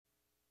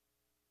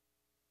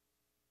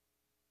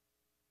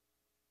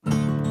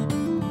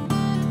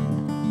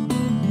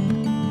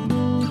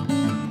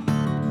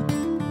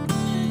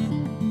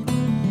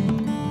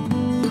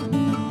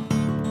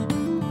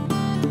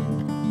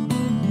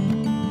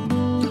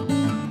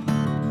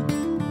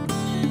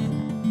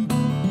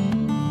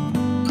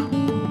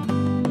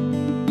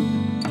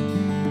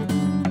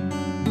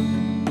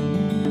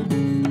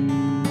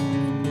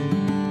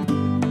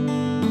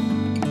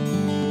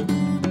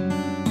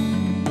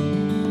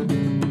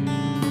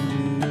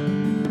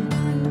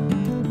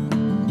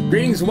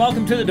Greetings and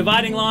welcome to the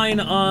Dividing Line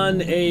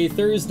on a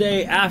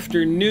Thursday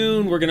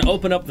afternoon. We're going to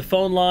open up the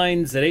phone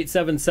lines at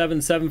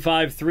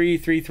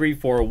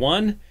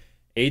 877-753-3341.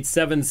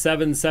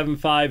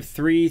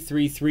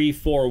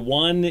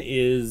 877-753-3341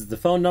 is the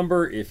phone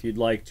number if you'd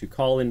like to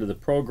call into the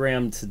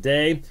program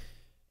today.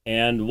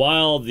 And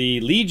while the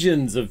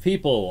legions of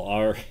people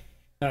are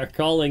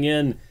calling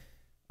in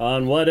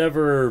on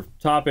whatever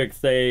topics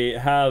they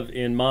have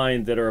in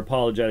mind that are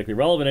apologetically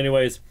relevant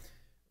anyways,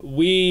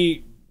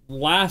 we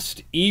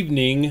last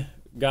evening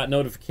got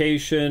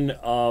notification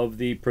of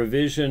the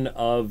provision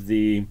of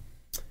the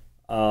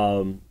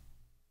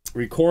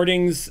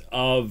recordings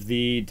of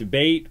the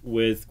debate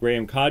with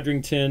Graham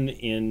Codrington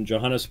in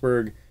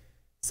Johannesburg,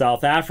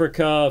 South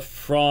Africa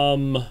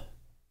from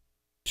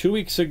 2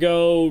 weeks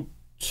ago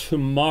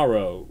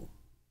tomorrow.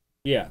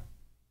 Yeah,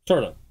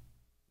 sort of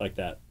like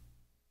that.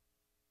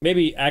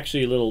 Maybe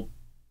actually a little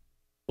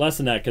less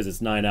than that because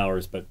it's 9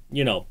 hours, but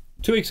you know,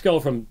 2 weeks ago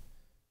from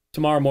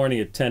tomorrow morning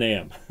at 10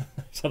 a.m.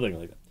 Something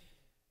like that.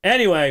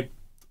 Anyway,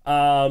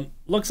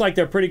 looks like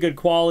they're pretty good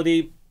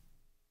quality.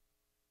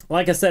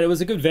 Like I said, it was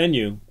a good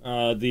venue.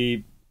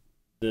 The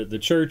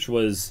church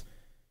was,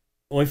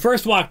 when we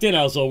first walked in,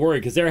 I was a little worried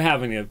because they're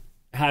having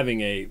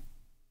a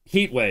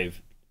heat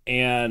wave,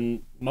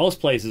 and most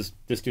places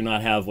just do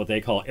not have what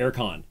they call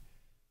aircon.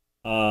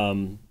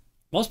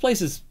 Most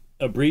places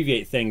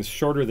abbreviate things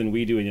shorter than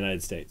we do in the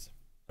United States.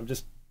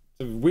 It's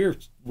a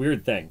weird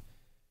thing.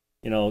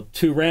 You know,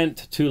 to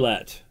rent, to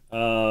let,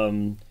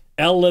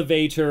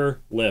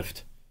 elevator,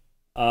 lift,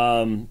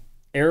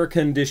 air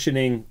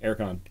conditioning,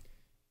 aircon.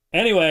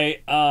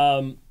 Anyway,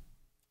 but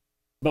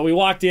we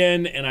walked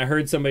in and I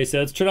heard somebody say,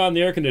 let's turn on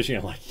the air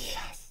conditioning. I'm like,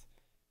 yes.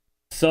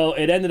 So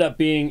it ended up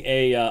being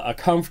a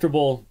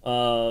comfortable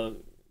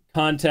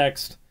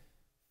context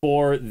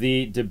for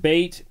the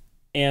debate.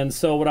 And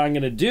so what I'm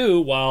going to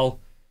do while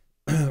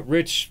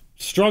Rich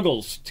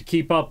struggles to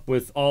keep up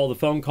with all the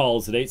phone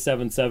calls at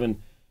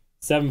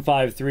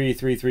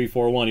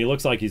 877-753-3341. He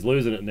looks like he's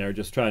losing it in there,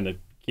 just trying to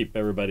keep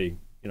everybody,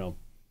 you know.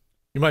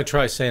 You might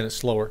try saying it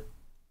slower.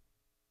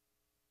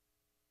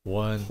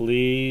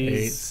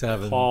 Please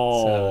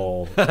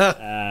call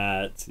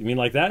at, you mean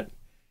like that?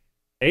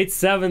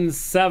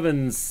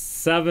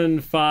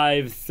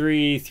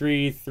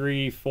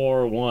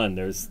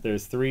 877-753-3341.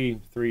 There's three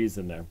threes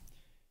in there.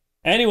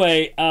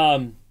 Anyway,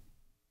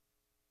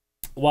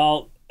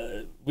 while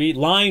we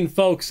line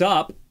folks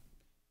up,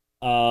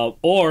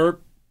 or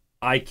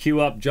I cue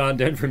up John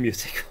Denver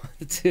music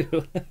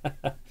too.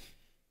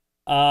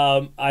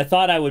 I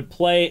thought I would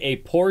play a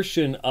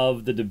portion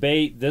of the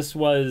debate. This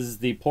was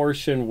the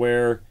portion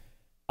where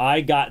I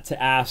got to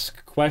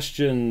ask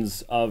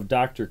questions of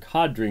Dr.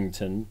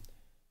 Codrington.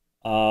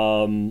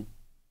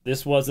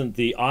 This wasn't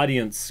the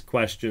audience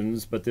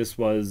questions, but this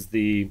was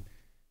the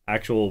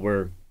actual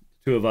where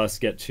two of us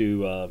get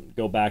to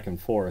go back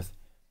and forth.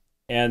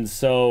 And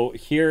so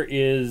here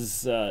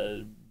is,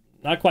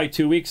 not quite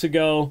 2 weeks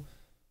ago,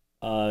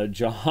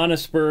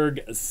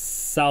 Johannesburg,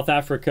 South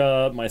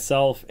Africa,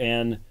 myself,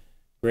 and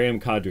Graham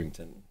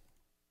Codrington.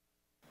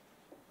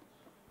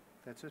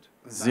 That's it?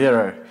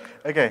 0.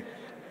 Okay.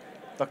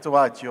 Dr.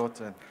 White, your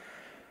turn.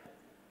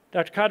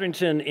 Dr.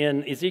 Codrington,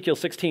 in Ezekiel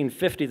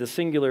 16:50, the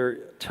singular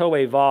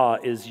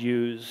toeva is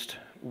used.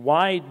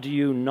 Why do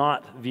you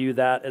not view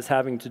that as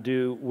having to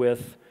do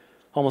with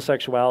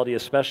homosexuality,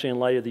 especially in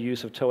light of the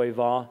use of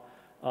toeva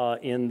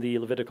in the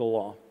Levitical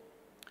law?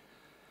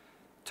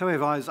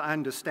 Toeva, as I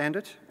understand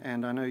it,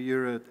 and I know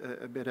you're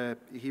a better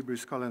Hebrew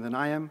scholar than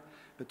I am,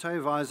 but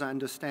Toeva, as I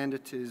understand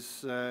it,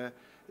 is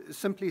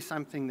simply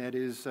something that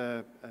is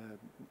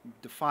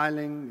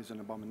defiling, is an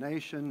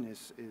abomination,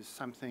 is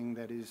something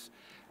that is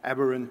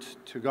aberrant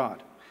to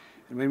God.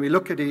 And when we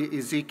look at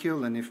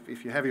Ezekiel, and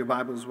if you have your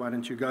Bibles, why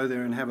don't you go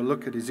there and have a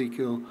look at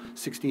Ezekiel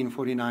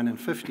 16:49 and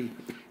 50.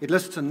 It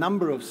lists a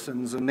number of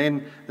sins, and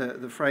then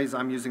the phrase,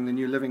 I'm using the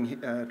New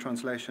Living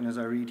Translation as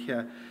I read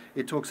here,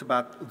 it talks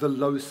about the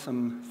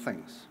loathsome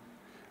things.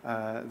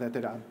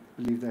 That I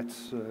believe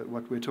that's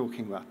what we're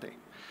talking about there.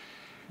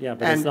 Yeah,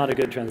 but it's not a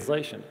good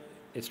translation.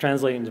 It's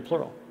translating into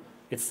plural.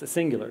 It's the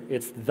singular.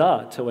 It's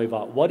the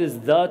toeva. What is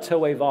the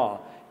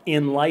toeva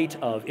in light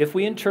of, if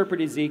we interpret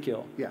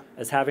Ezekiel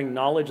as having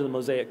knowledge of the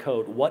Mosaic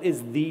Code, what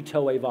is the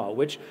toeva?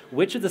 Which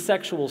of the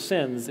sexual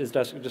sins is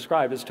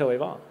described as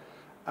toeva?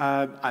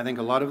 I think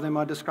a lot of them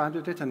are described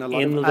as it, and a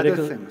lot of other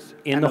things.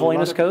 In the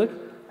Holiness Code?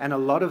 And a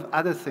lot of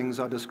other things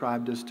are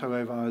described as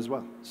toeva as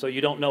well. So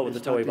you don't know what the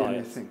toeva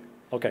is?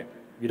 Okay,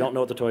 you don't know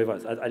what the toeva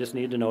is. I just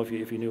needed to know if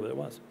you knew what it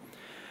was.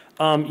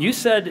 You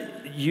said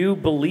you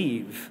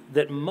believe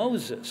that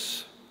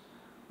Moses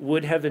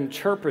would have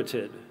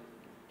interpreted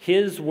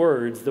his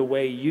words the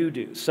way you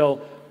do.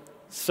 So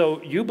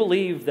you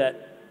believe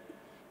that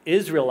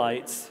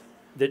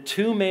that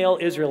two male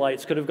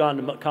Israelites could have gone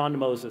to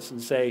Moses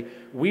and say,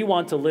 we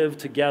want to live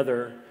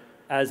together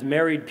as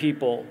married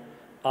people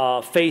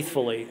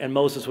faithfully, and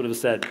Moses would have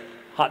said,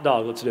 hot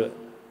dog, let's do it.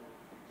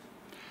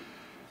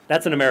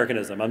 That's an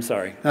Americanism, I'm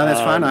sorry. No, that's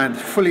fine. I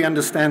fully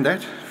understand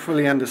that.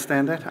 fully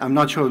understand that. I'm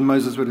not sure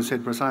Moses would have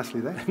said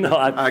precisely that. No,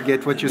 I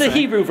get what you're the saying.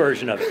 Hebrew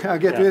version of it. I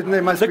get it.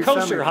 There must The be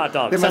kosher some, hot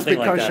dog, There must be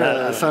something like kosher,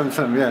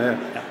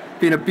 that. yeah.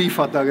 Being a beef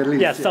hot dog at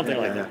least. Yeah, something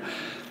like that.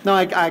 No,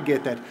 I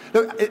get that.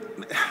 Look,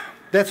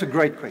 that's a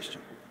great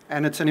question,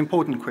 and it's an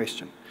important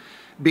question,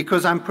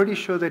 because I'm pretty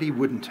sure that he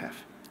wouldn't have.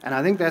 And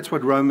I think that's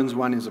what Romans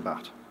 1 is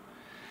about.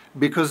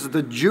 Because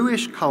the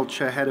Jewish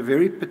culture had a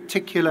very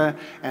particular,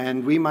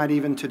 and we might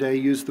even today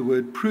use the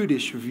word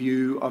prudish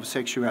view of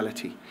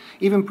sexuality,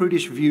 even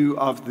prudish view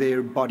of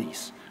their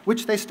bodies,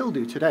 which they still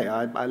do today.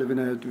 I live in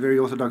a very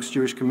Orthodox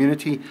Jewish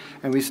community,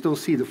 and we still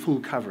see the full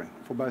covering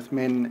for both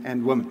men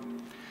and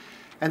women.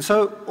 And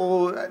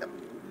so,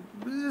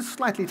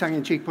 slightly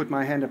tongue-in-cheek, put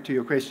my hand up to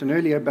your question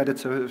earlier, but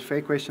it's a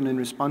fair question in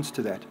response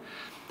to that.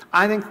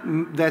 I think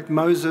that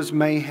Moses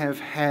may have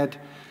had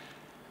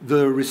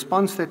the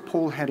response that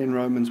Paul had in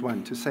Romans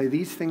 1, to say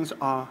these things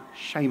are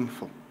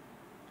shameful,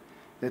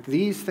 that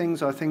these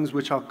things are things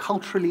which are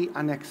culturally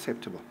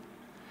unacceptable.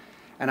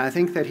 And I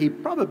think that he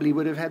probably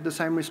would have had the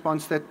same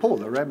response that Paul,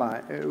 the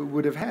rabbi,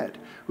 would have had,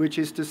 which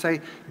is to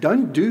say,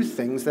 don't do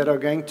things that are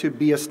going to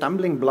be a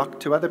stumbling block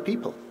to other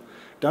people.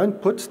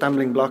 Don't put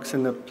stumbling blocks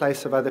in the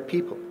place of other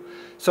people.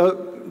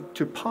 So,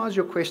 to parse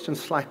your question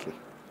slightly,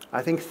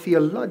 I think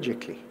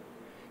theologically,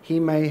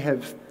 he may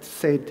have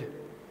said,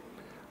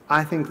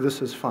 I think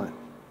this is fine.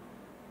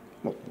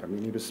 Well, I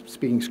mean, he was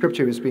speaking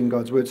scripture, he was speaking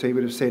God's word, so he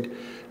would have said,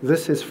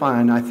 this is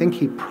fine. I think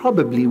he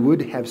probably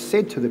would have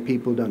said to the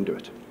people, don't do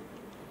it.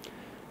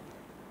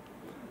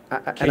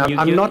 And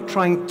I'm not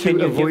trying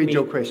to avoid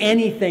your question.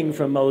 Anything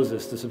from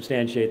Moses to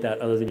substantiate that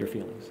other than your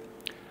feelings?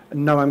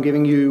 No, I'm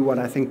giving you what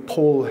I think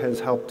Paul has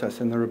helped us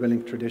in the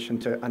rabbinic tradition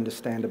to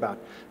understand about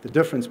the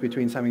difference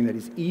between something that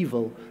is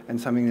evil and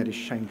something that is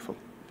shameful.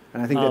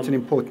 And I think that's an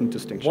important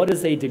distinction. What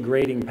is a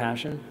degrading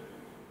passion?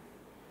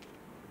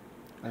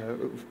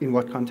 In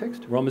what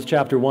context? Romans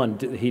chapter 1,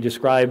 he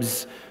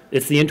describes,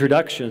 it's the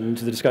introduction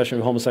to the discussion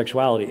of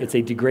homosexuality. It's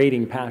a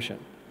degrading passion.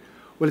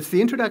 Well, it's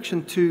the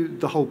introduction to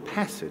the whole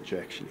passage,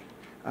 actually,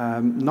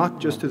 not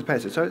just to the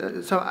passage.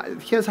 So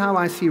here's how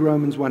I see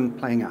Romans 1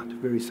 playing out,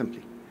 very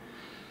simply.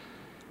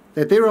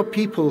 That there are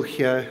people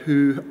here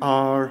who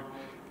are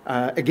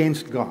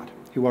against God,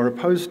 who are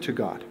opposed to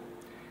God.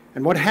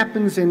 And what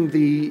happens in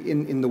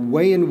the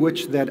way in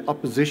which that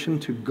opposition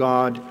to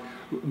God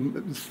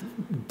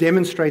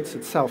demonstrates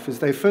itself is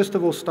they first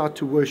of all start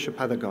to worship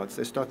other gods.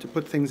 They start to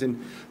put things in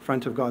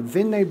front of God.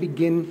 Then they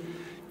begin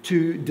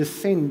to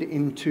descend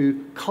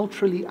into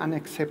culturally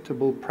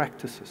unacceptable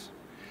practices.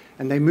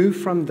 And they move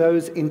from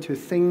those into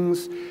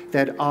things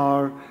that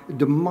are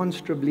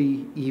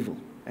demonstrably evil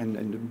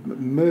and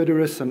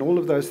murderous and all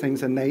of those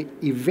things, and they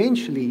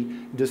eventually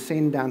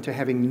descend down to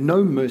having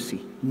no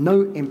mercy,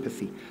 no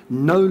empathy,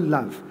 no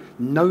love,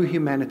 no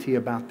humanity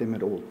about them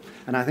at all.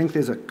 And I think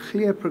there's a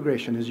clear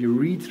progression as you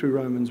read through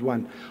Romans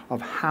 1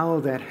 of how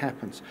that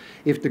happens.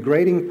 If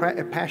degrading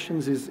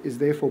passions is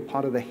therefore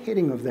part of the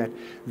heading of that,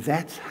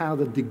 that's how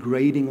the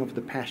degrading of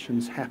the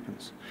passions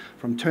happens.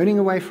 From turning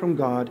away from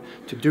God,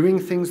 to doing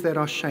things that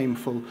are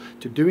shameful,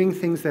 to doing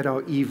things that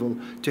are evil,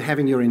 to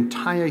having your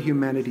entire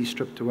humanity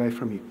stripped away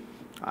from you.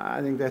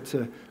 I think that's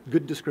a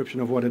good description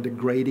of what a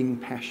degrading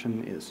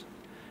passion is.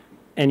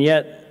 And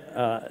yet,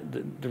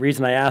 the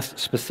reason I asked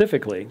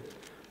specifically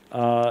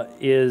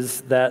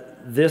is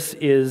that this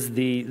is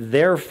the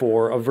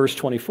therefore of verse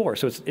 24.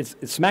 So it's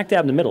smack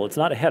dab in the middle. It's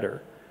not a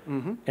header.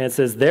 Mm-hmm. And it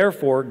says,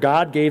 therefore,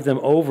 God gave them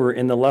over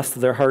in the lust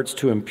of their hearts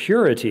to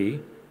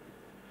impurity,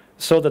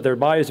 so that their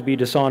bodies would be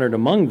dishonored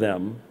among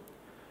them.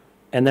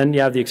 And then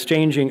you have the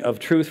exchanging of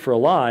truth for a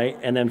lie.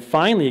 And then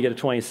finally you get to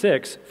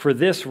 26. For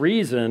this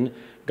reason,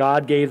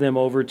 God gave them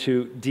over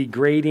to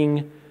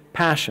degrading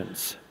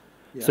passions.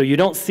 Yeah. So you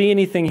don't see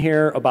anything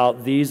here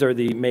about these are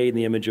made in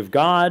the image of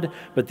God,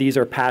 but these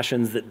are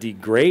passions that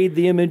degrade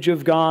the image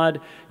of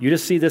God. You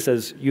just see this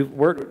as,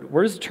 where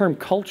does the term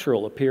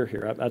cultural appear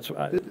here?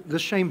 The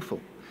shameful.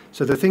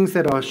 So the things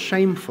that are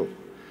shameful.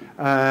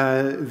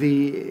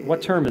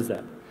 What term is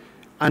that?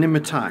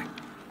 Animatai,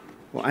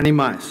 or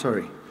animai,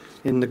 sorry,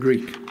 in the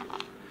Greek.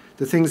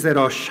 The things that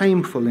are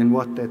shameful in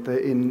what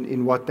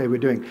they were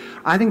doing.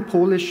 I think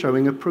Paul is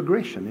showing a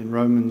progression in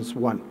Romans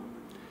 1.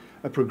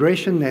 A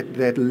progression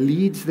that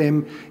leads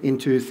them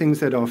into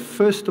things that are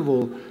first of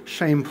all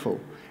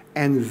shameful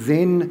and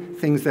then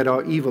things that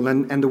are evil.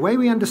 And the way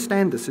we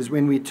understand this is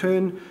when we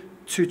turn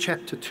to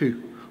chapter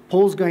 2.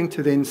 Paul's going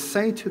to then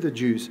say to the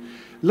Jews,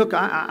 look,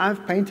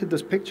 I've painted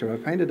this picture.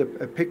 I've painted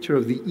a picture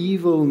of the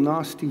evil,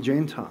 nasty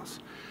Gentiles.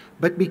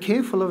 But be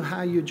careful of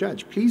how you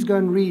judge. Please go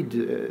and read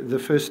the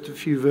first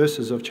few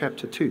verses of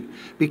chapter 2.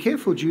 Be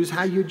careful, Jews,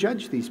 how you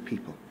judge these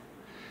people.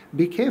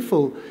 Be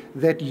careful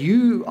that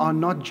you are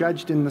not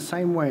judged in the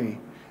same way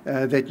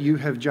that you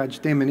have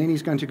judged them. And then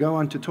he's going to go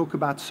on to talk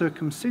about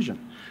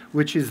circumcision,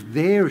 which is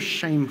their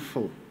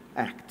shameful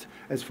act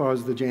as far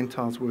as the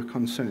Gentiles were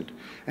concerned.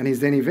 And he's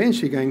then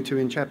eventually going to,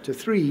 in chapter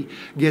 3,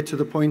 get to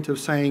the point of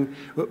saying,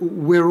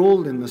 we're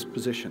all in this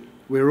position.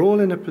 We're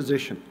all in a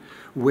position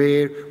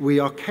where we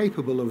are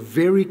capable of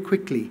very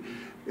quickly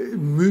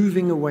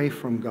moving away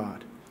from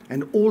God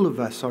And all of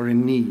us are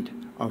in need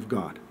of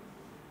God.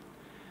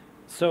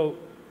 So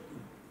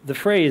the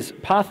phrase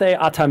pathe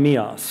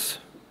atamias,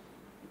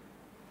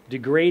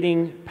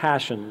 degrading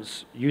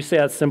passions, you say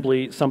that's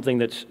simply something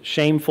that's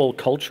shameful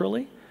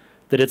culturally,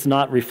 that it's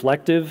not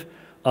reflective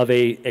of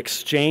a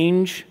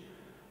exchange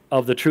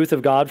of the truth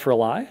of God for a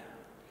lie?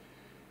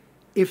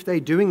 If they're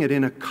doing it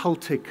in a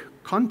cultic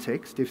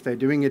context, if they're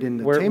doing it in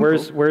the temple...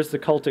 Where's the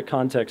cultic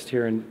context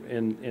here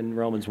in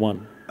Romans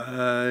 1?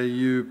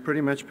 You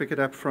pretty much pick it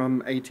up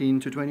from 18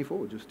 to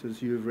 24, just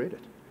as you've read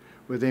it.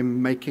 With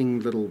them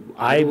making little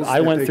idols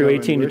I went that through they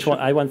go 18 and to 20,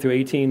 worship. I went through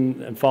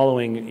 18 and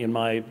following in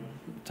my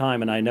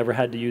time, and I never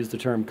had to use the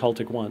term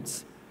cultic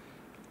once.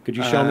 Could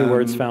you show me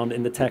where it's found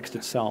in the text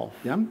itself?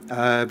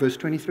 Yeah, verse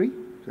 23, is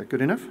that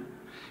good enough?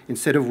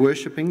 Instead of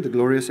worshipping the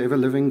glorious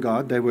ever-living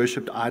God, they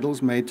worshipped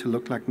idols made to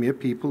look like mere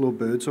people or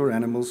birds or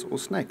animals or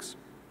snakes.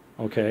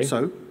 Okay.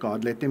 So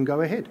God let them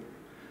go ahead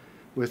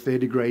with their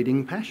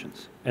degrading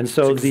passions. And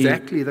so it's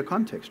exactly the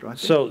context, right?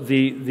 So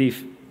the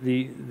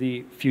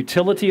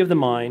futility of the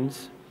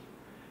minds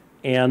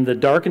and the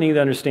darkening of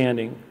the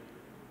understanding,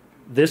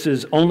 this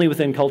is only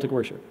within cultic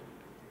worship.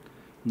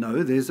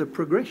 No, there's a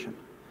progression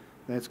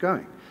that's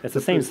going. It's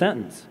the same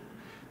sentence.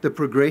 The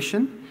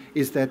progression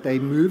is that they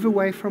move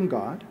away from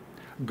God.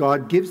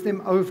 God gives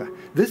them over.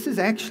 This is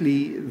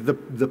actually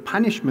the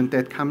punishment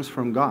that comes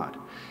from God,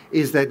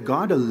 is that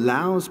God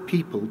allows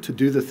people to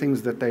do the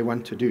things that they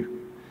want to do.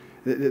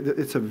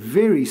 It's a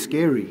very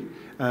scary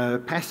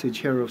passage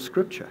here of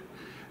Scripture,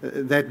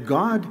 that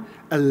God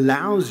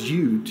allows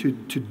you to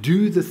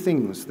do the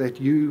things that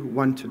you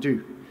want to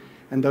do.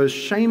 And those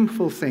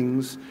shameful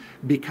things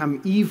become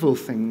evil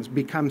things,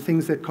 become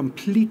things that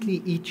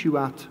completely eat you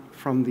out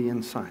from the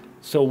inside.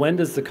 So when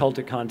does the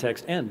cultic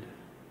context end?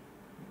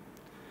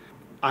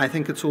 I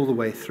think it's all the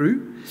way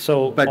through,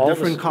 So but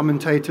different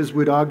commentators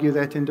would argue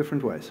that in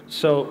different ways.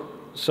 So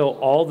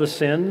all the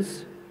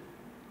sins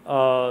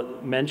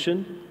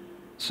mentioned.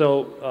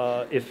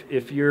 So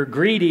if you're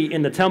greedy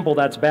in the temple,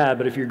 that's bad.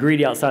 But if you're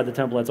greedy outside the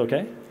temple, that's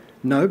okay?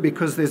 No,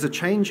 because there's a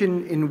change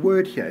in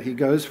word here. He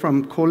goes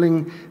from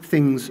calling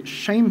things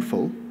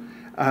shameful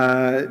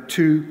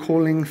to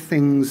calling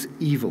things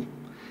evil.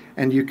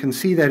 And you can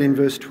see that in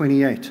verse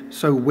 28.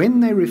 So when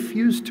they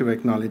refused to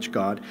acknowledge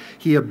God,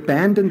 he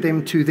abandoned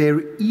them to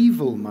their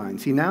evil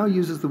minds. He now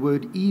uses the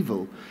word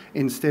evil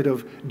instead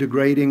of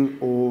degrading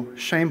or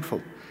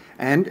shameful.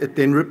 And it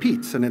then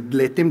repeats, and it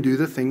let them do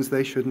the things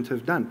they shouldn't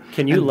have done.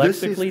 Can you And this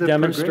is lexically the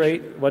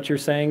demonstrate progression. what you're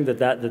saying,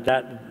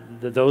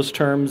 that those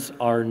terms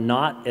are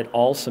not at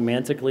all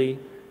semantically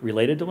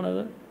related to one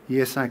another?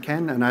 Yes, I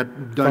can, and I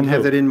don't From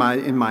have who? that in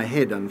my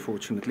head,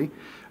 unfortunately,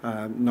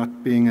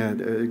 not being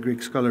a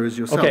Greek scholar as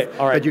yourself. Okay,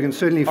 all right. But you can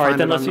certainly All right, find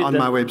then it let's on see-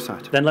 my then-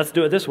 website. Then let's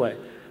do it this way.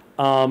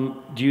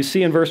 Do you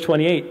see in verse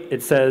 28,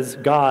 it says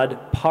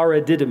God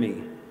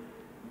paradidomi,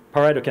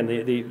 paradidoken,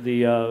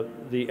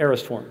 the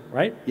aorist form,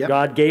 right? Yep.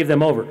 God gave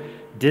them over.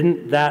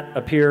 Didn't that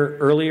appear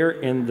earlier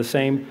in the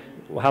same,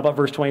 how about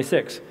verse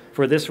 26?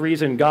 For this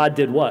reason, God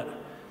did what?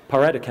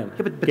 Paradidoken,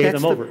 Yeah, but gave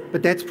that's them over.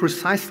 but that's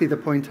precisely the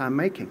point I'm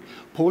making.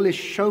 Paul is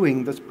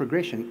showing this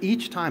progression.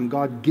 Each time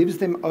God gives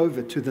them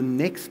over to the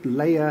next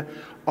layer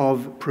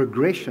of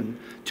progression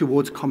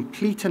towards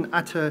complete and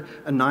utter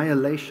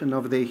annihilation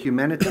of their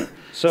humanity.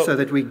 So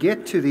that we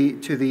get to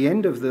the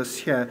end of this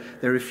here,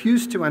 they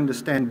refuse to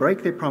understand,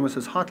 break their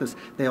promises, heartless.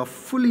 They are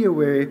fully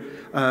aware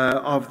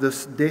of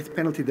this death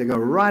penalty. They go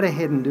right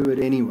ahead and do it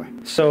anyway.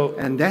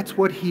 And that's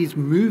what he's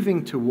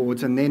moving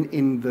towards. And then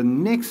in the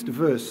next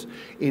verse,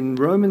 in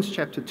Romans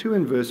chapter 2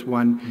 and verse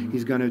 1,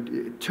 he's going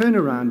to turn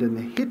around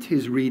and hit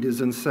his readers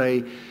and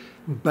say,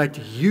 but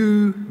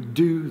you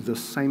do the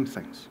same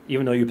things.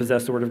 even though you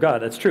possess the word of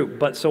God, that's true.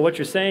 But so what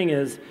you're saying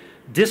is,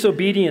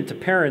 disobedient to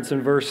parents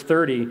in verse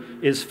 30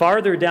 is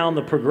farther down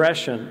the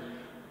progression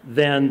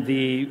than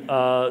the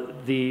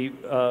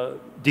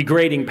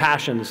degrading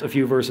passions a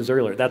few verses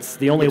earlier. That's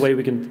the only way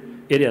we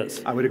can, it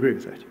is. I would agree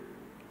with that.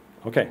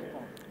 Okay.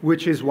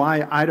 Which is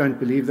why I don't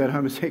believe that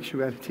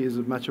homosexuality is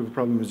as much of a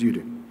problem as you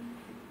do.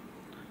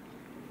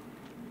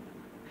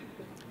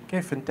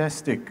 Okay,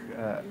 fantastic.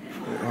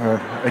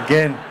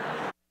 Again,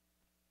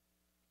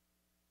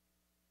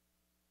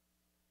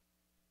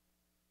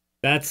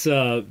 That's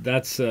I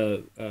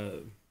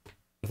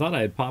thought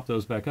I had popped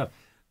those back up.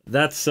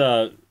 That's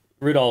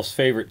Rudolph's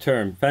favorite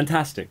term,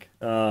 fantastic,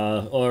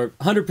 or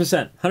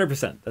 100%,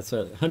 100%. That's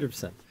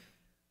 100%.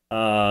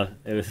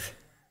 It was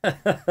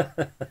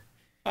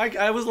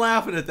I was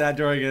laughing at that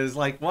during it. It's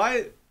like,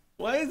 why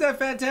is that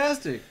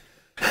fantastic?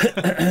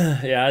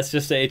 yeah, it's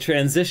just a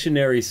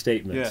transitionary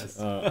statement Yes.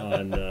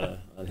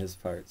 on his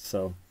part.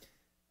 So,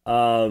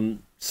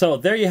 so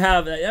there you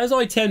have. It was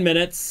only 10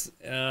 minutes.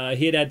 He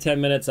had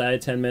 10 minutes. I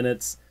had 10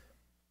 minutes.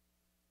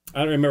 I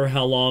don't remember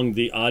how long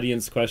the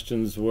audience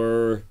questions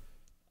were.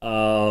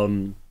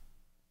 Some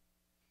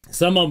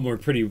of them were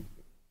pretty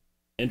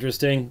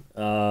interesting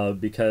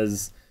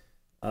because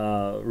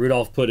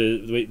Rudolph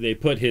they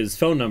put his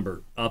phone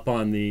number up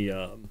on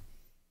the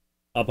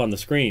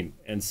screen,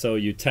 and so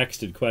you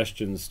texted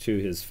questions to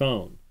his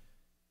phone,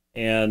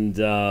 and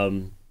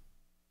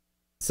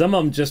some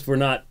of them just were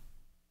not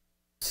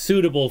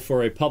suitable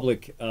for a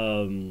public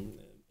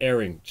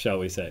airing, shall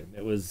we say.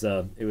 It was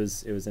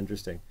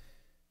interesting.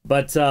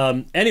 But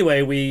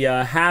anyway, we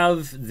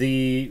have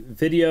the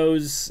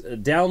videos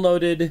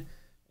downloaded,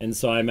 and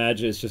so I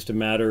imagine it's just a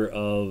matter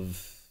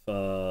of...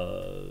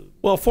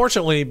 Well,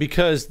 fortunately,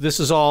 because this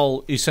is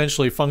all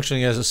essentially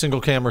functioning as a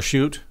single camera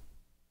shoot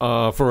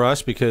for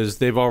us, because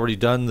they've already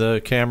done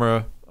the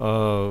camera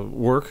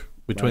work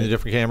between the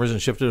different cameras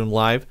and shifted them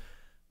live,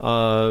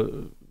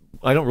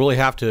 I don't really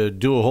have to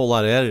do a whole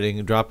lot of editing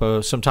and drop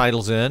some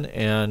titles in,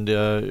 and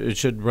it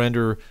should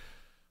render,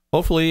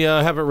 hopefully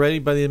have it ready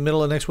by the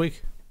middle of next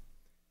week.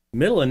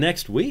 Middle of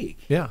next week?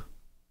 Yeah.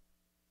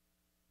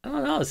 I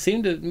don't know. It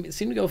seemed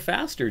to go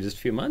faster just a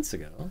few months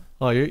ago.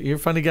 Oh, you're a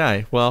funny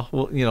guy. Well,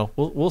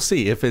 we'll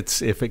see if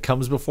it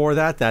comes before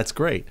that. That's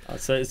great.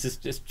 So it's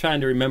just trying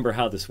to remember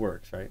how this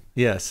works, right?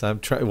 Yes, I'm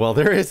trying. Well,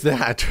 there is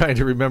that, trying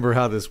to remember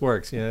how this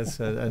works. Yeah, it's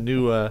a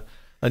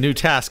new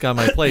task on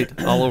my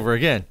plate all over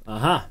again.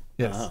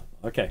 Yes.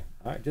 Okay.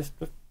 All right.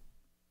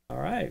 All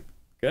right.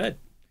 Good.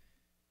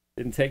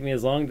 Didn't take me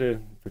as long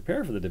to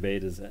prepare for the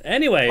debate as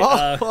anyway.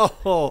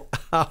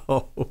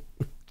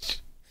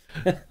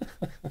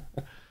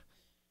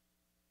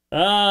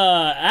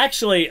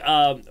 Actually,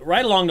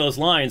 right along those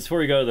lines, before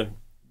we go to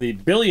the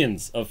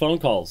billions of phone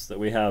calls that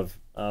we have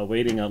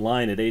waiting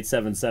online at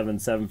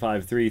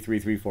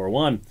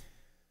 877-753-3341.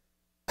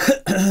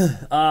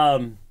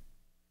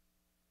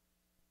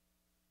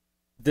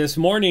 This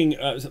morning,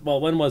 well,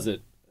 when was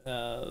it?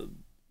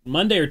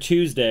 Monday or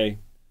Tuesday,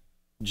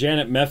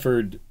 Janet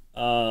Mefford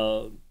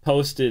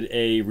posted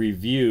a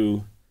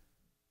review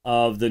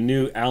of the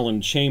new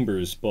Alan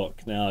Chambers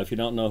book. Now, if you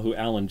don't know who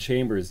Alan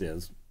Chambers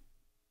is,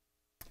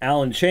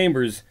 Alan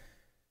Chambers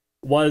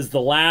was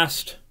the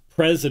last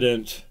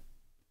president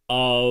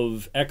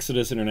of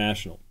Exodus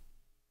International.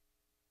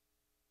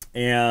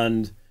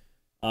 And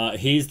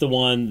he's the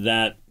one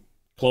that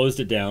closed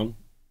it down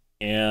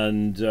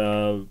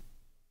and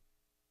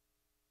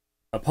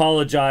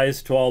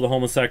apologized to all the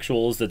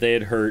homosexuals that they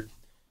had hurt,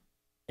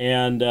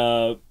 and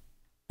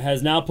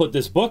has now put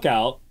this book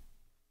out.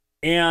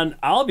 And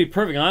I'll be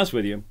perfectly honest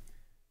with you,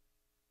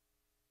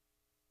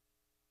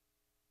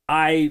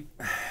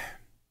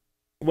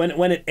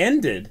 when it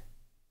ended,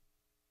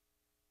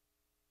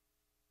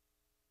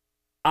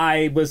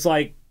 I was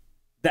like,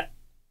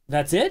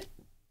 that's it?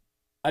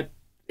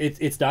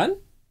 It's done?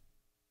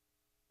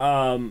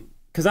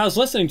 Because I was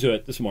listening to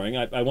it this morning.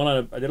 I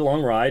did a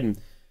long ride, and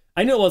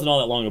I knew it wasn't all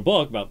that long a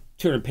book, about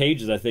 200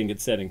 pages, I think it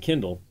said in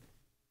Kindle.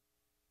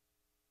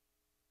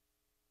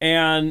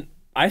 And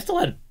I still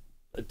had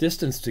a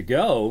distance to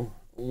go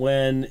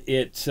when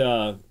it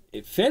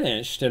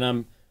finished,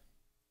 and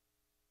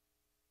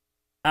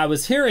I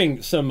was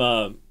hearing some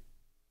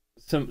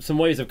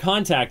ways of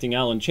contacting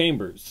Alan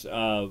Chambers,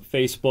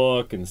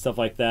 Facebook and stuff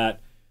like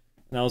that,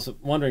 and I was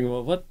wondering,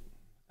 well,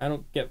 I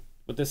don't get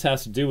what this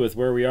has to do with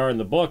where we are in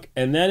the book.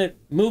 And then it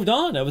moved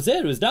on. That was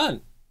it. It was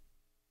done.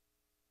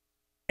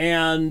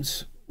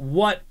 And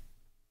what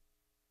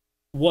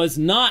was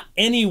not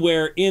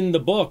anywhere in the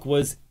book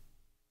was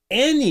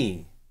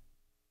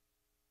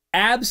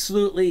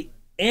absolutely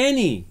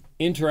any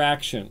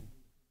interaction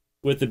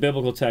with the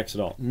biblical text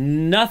at all.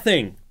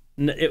 Nothing.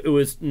 It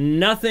was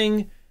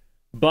nothing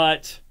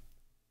but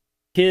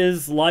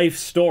his life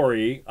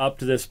story up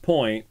to this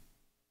point,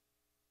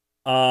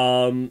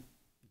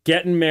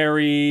 getting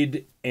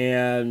married,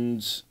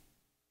 and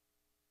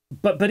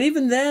but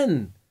even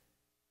then,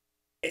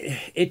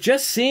 it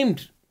just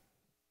seemed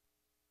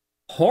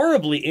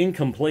horribly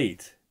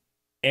incomplete,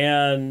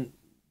 and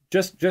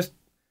just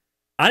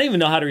I don't even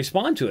know how to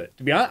respond to it.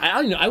 To be honest,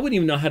 I wouldn't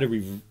even know how to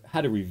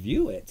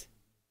review it.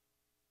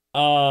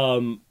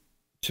 To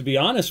be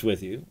honest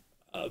with you,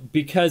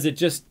 because there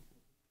just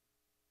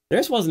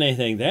wasn't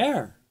anything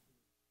there.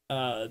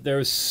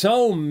 There's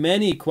so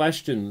many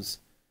questions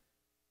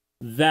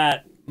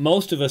that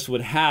most of us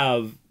would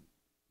have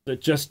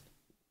that just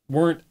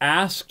weren't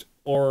asked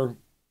or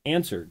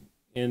answered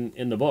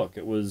in the book.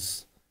 It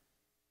was,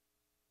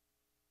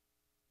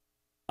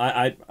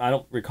 I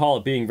don't recall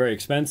it being very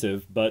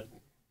expensive, but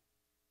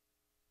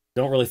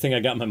don't really think I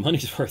got my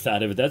money's worth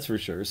out of it, that's for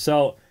sure.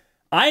 So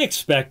I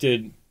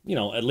expected,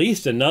 at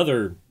least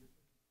another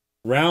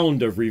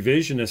round of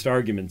revisionist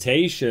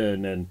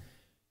argumentation, and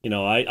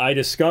I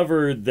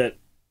discovered that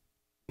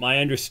my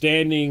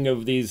understanding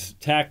of these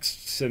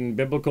texts and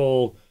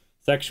biblical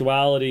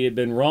sexuality had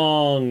been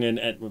wrong, and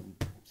it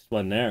just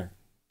wasn't there.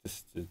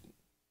 Just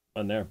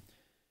wasn't there.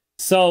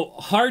 So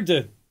hard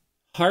to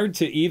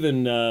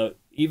even know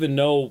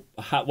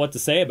what to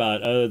say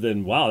about it, other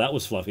than, wow, that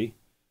was fluffy.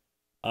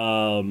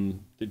 There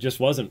just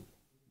wasn't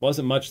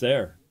much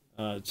there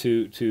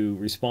to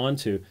respond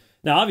to.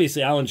 Now,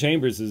 obviously, Alan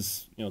Chambers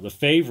is the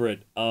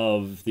favorite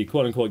of the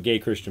quote unquote gay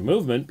Christian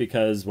movement,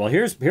 because, well,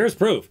 here's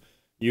proof.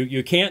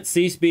 You can't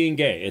cease being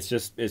gay. It's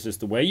just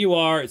the way you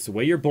are. It's the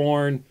way you're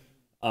born.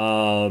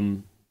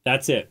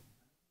 That's it.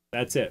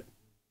 That's it.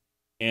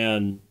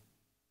 And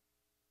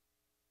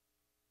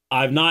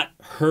I've not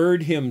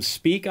heard him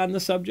speak on the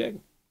subject,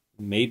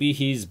 maybe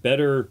he's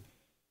better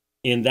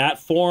in that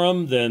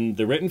forum than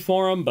the written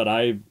forum, but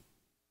I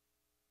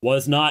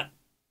was not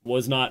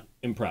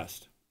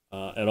impressed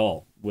at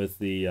all with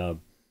the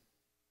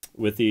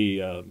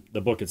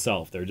book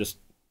itself. There just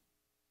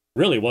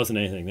really wasn't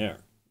anything there.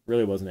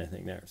 Really wasn't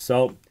anything there.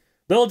 So a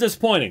little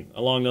disappointing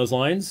along those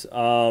lines.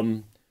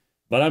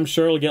 But I'm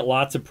sure it'll get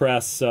lots of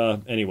press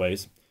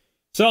anyways.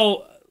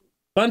 So a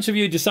bunch of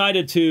you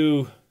decided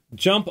to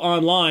jump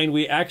online.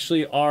 We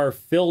actually are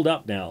filled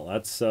up now.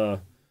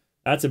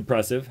 That's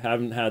impressive.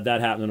 Haven't had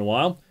that happen in a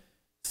while.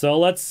 So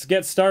let's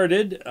get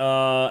started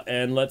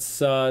and let's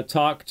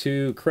talk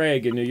to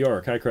Craig in New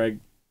York. Hi, Craig.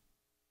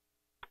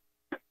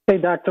 Hey,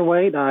 Dr.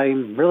 White.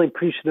 I'm really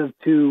appreciative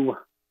to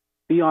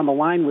be on the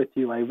line with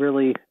you. I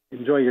really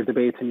enjoy your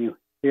debates, and you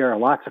hear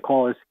lots of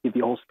callers give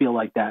you a whole spiel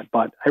like that,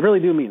 but I really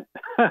do mean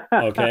it.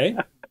 Okay.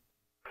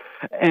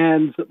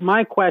 And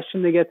my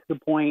question, to get to the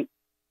point,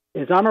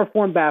 is I'm a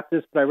Reformed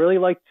Baptist, but I really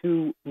like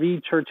to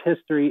read church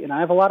history, and I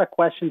have a lot of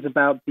questions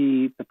about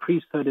the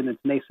priesthood in its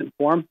nascent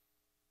form.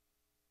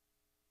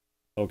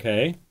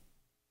 Okay.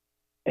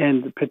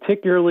 And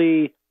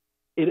particularly,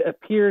 it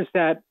appears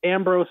that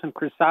Ambrose and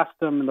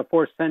Chrysostom in the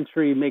 4th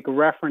century make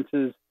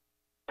references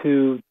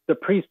to the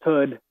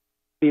priesthood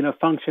being a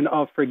function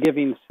of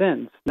forgiving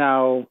sins.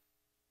 Now,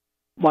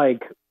 do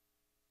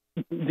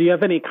you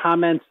have any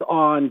comments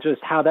on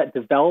just how that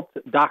developed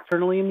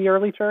doctrinally in the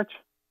early church?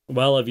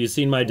 Well, have you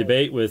seen my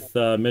debate with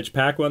Mitch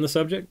Pacwa on the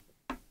subject?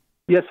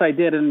 Yes, I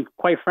did. And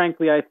quite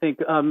frankly, I think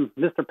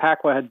Mr.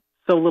 Pacwa had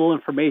so little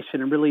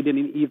information and really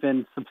didn't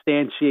even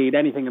substantiate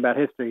anything about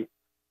history.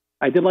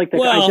 I did like the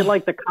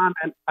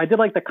comment. I did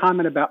like the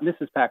comment about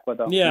Mrs. Pacwa,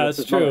 though. Yeah,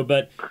 that's true.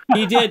 But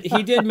he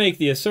did make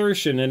the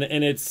assertion,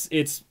 and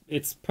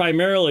it's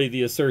primarily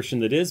the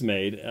assertion that is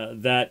made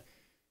that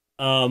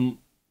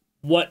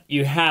what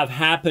you have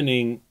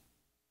happening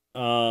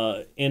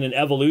in an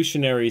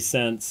evolutionary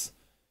sense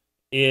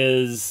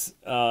is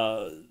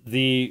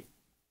the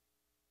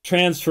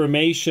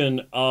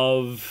transformation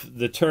of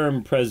the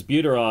term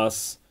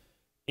presbyteros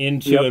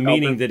into a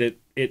meaning that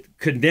it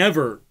could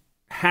never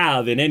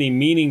have in any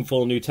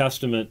meaningful New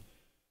Testament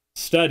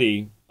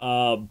study,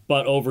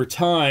 but over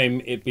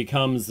time it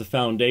becomes the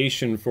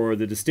foundation for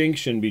the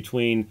distinction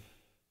between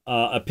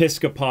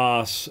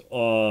episkopos,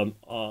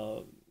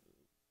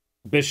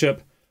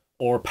 bishop,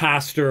 or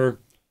pastor,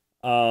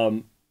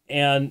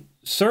 and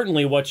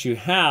certainly what you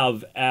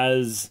have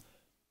as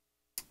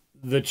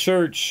the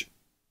church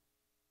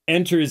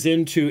enters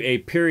into a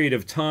period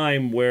of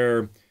time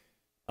where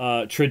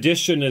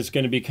tradition is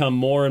going to become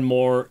more and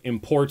more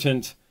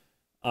important,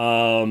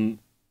 and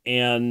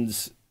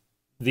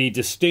the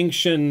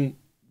distinction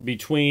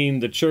between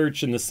the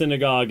church and the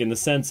synagogue in the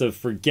sense of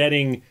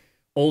forgetting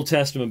Old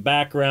Testament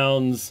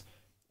backgrounds,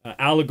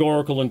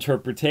 allegorical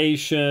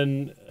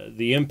interpretation,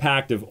 the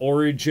impact of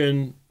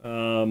origin.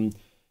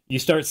 You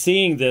start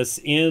seeing this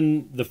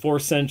in the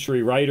 4th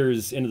century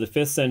writers, into the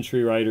 5th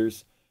century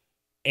writers.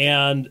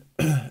 And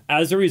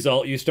as a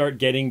result, you start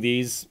getting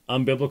these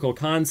unbiblical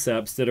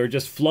concepts that are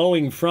just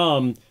flowing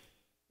from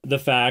the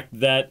fact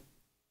that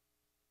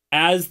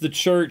as the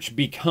church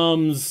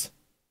becomes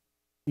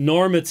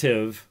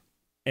normative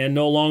and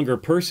no longer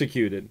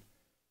persecuted,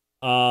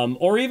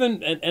 or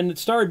even, and it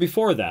started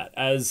before that,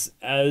 as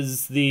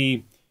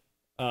the...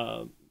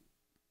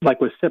 like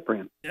with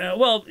Cyprian.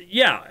 Well,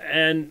 yeah,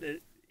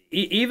 and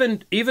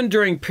even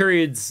during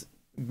periods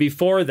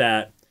before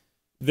that,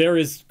 there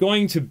is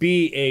going to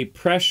be a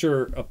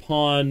pressure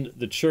upon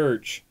the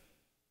church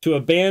to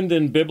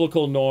abandon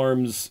biblical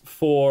norms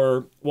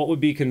for what would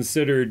be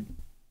considered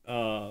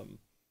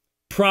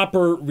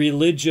proper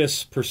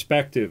religious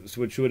perspectives,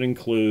 which would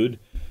include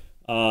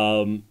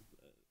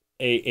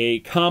a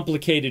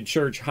complicated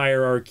church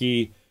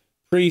hierarchy,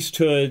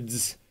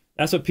 priesthoods.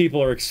 That's what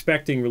people are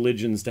expecting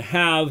religions to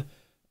have.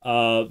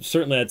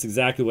 Certainly, that's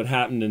exactly what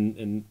happened,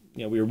 and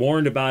we were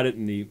warned about it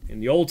in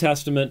the Old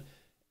Testament.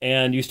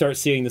 And you start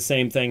seeing the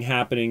same thing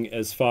happening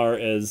as far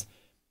as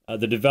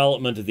the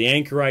development of the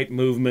anchorite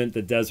movement,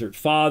 the Desert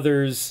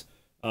Fathers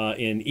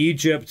in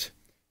Egypt,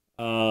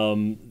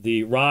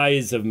 the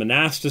rise of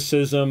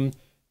monasticism,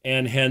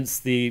 and hence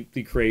the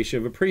creation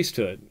of a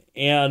priesthood.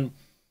 And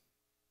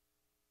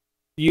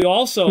you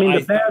also...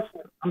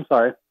 I'm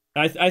sorry.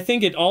 I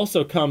think it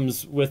also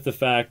comes with the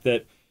fact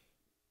that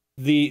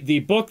the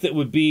book that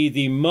would be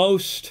the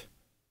most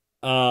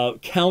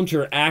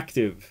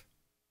counteractive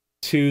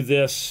to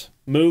this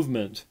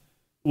movement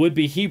would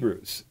be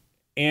Hebrews.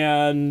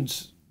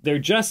 And there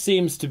just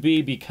seems to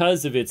be,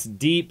 because of its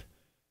deep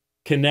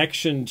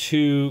connection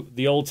to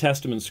the Old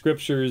Testament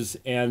scriptures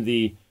and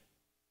the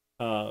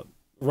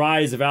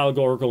rise of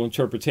allegorical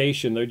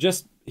interpretation,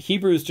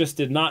 Hebrews just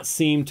did not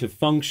seem to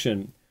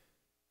function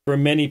for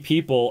many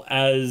people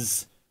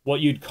as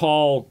what you'd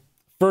call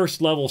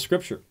first-level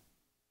scripture.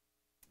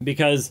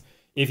 Because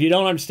if you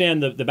don't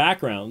understand the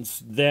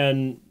backgrounds,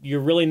 then you're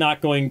really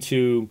not going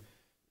to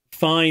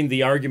find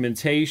the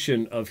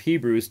argumentation of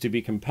Hebrews to be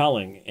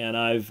compelling. And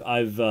I've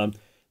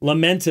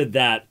lamented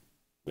that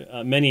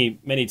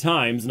many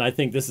times, and I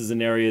think this is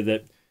an area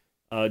that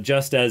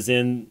just as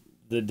in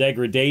the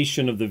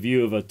degradation of the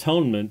view of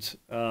atonement,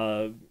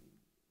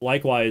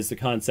 likewise the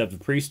concept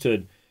of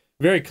priesthood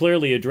very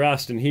clearly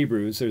addressed in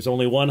Hebrews. There's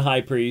only one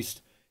high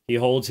priest. He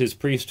holds his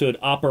priesthood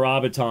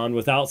aparabaton,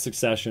 without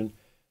succession.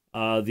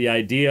 The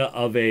idea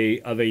of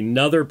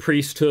another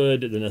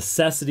priesthood, the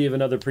necessity of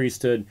another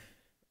priesthood,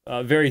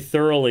 very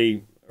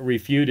thoroughly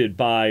refuted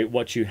by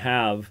what you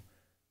have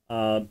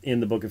in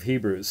the book of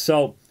Hebrews.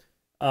 So,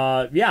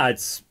 yeah,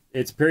 it's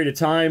a period of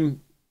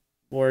time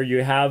where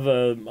you have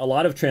a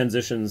lot of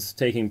transitions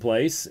taking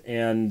place,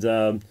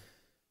 and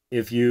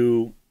if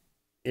you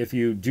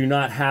do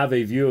not have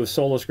a view of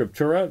sola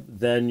scriptura,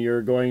 then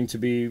you're going to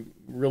be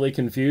really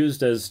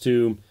confused as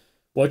to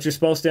what you're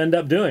supposed to end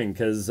up doing,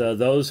 because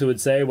those who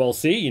would say, well,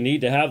 see, you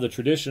need to have the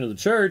tradition of the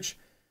church,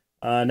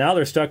 now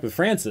they're stuck with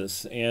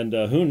Francis, and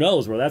who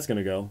knows where that's going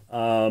to go.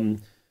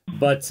 Follow-up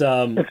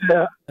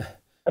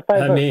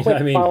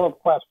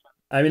question.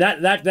 I mean,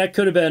 that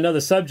could have been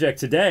another subject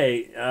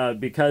today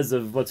because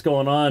of what's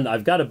going on.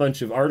 I've got a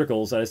bunch of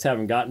articles. I just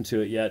haven't gotten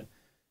to it yet.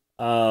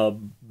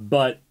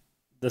 But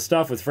the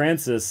stuff with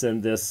Francis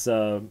and this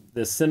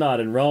synod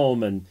in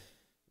Rome and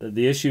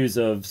the issues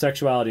of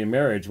sexuality and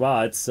marriage,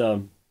 wow, it's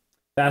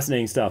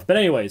fascinating stuff. But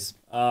anyways,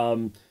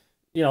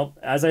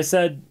 as I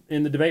said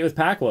in the debate with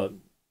Pakla,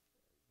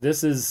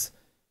 this is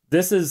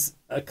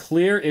a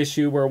clear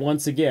issue where,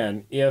 once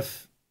again,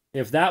 if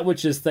that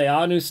which is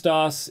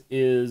theopneustos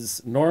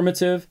is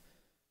normative,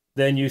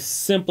 then you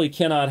simply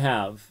cannot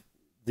have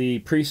the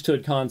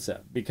priesthood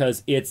concept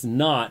because it's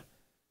not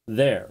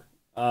there.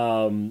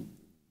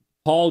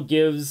 Paul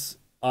gives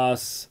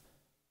us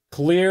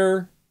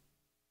clear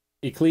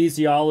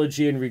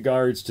ecclesiology in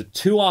regards to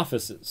two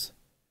offices,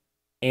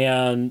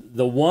 and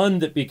the one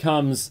that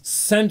becomes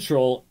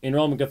central in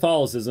Roman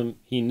Catholicism,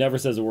 he never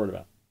says a word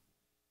about.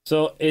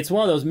 So it's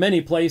one of those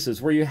many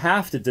places where you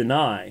have to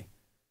deny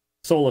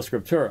sola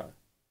scriptura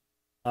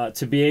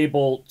to be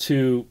able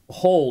to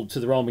hold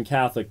to the Roman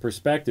Catholic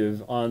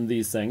perspective on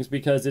these things,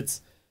 because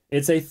it's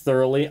a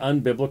thoroughly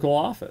unbiblical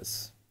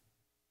office.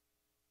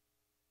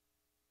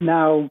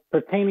 Now,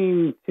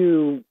 pertaining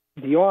to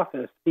the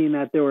office, being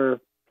that there were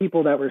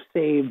people that were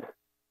saved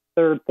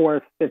 3rd,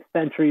 4th, 5th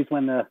centuries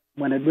when it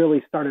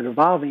really started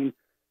evolving,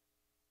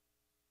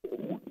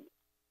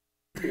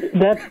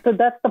 that's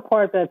the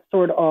part that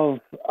sort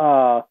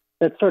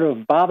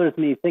of bothers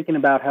me, thinking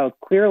about how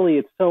clearly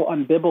it's so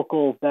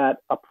unbiblical that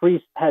a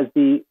priest has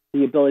the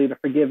ability to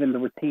forgive and to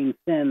retain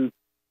sins,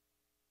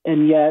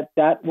 and yet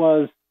that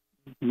was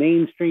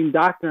mainstream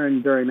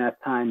doctrine during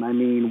that time. I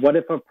mean, what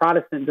if a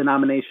Protestant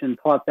denomination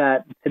taught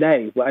that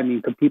today? I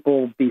mean, could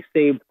people be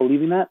saved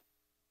believing that?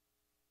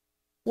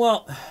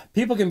 Well,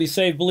 people can be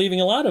saved believing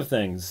a lot of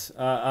things.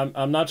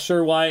 I'm not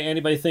sure why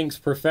anybody thinks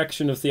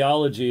perfection of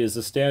theology is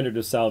the standard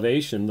of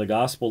salvation. The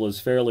gospel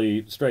is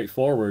fairly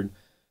straightforward.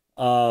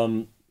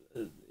 I'm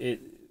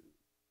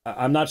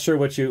not sure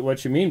what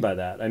you mean by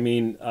that. I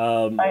mean,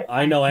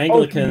 I know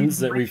Anglicans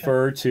that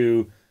refer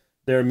to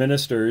their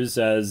ministers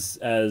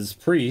as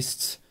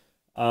priests.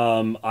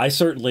 I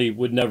certainly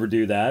would never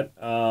do that.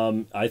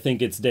 I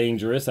think it's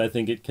dangerous. I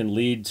think it can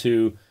lead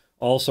to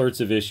all sorts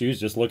of issues.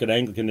 Just look at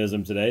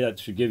Anglicanism today. That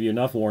should give you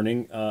enough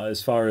warning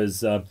as far as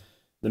the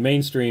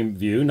mainstream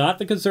view, not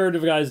the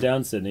conservative guys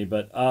down Sydney,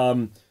 but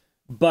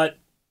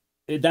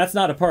that's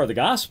not a part of the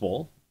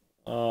gospel.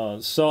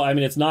 So I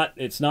mean, it's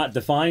not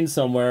defined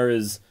somewhere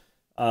as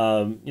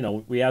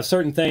we have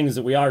certain things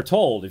that we are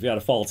told. If you got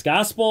a false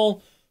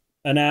gospel,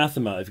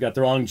 anathema. If you got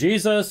the wrong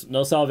Jesus,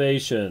 no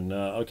salvation.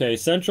 Okay,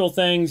 central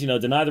things,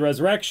 deny the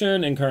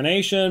resurrection,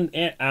 incarnation,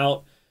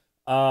 out.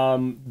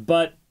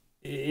 But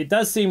it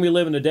does seem we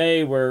live in a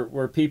day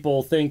where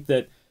people think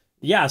that,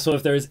 yeah, so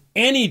if there's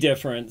any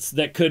difference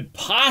that could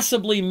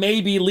possibly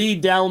maybe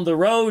lead down the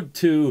road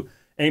to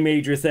a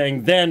major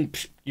thing, then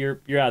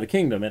you're out of the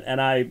kingdom.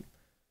 And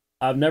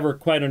I've never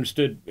quite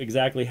understood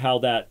exactly how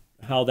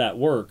that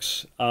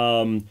works.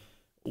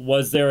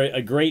 Was there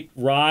a great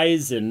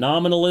rise in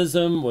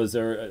nominalism? Was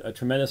there a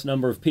tremendous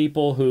number of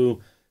people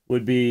who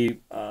would be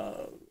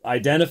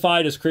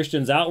identified as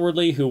Christians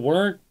outwardly who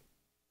weren't?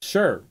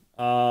 Sure.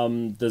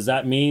 Does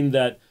that mean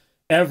that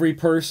every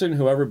person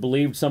who ever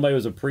believed somebody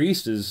was a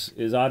priest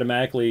is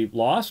automatically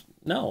lost?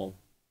 No.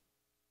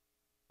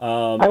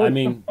 I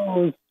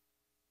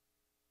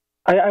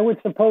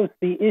would suppose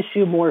the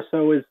issue more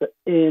so is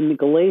in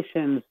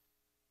Galatians,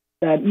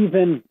 that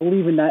even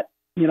believing that,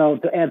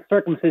 to add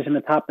circumcision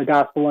atop the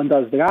gospel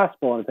undoes the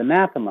gospel, and it's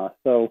anathema.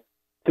 So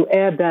to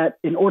add that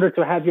in order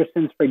to have your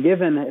sins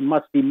forgiven, it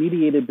must be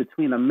mediated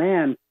between a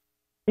man,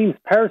 seems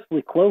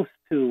perilously close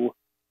to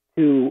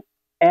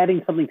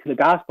adding something to the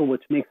gospel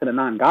which makes it a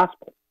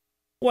non-gospel.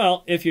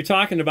 Well, if you're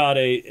talking about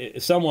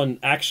someone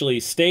actually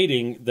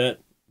stating that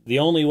the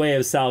only way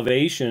of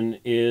salvation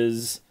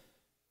is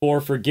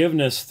for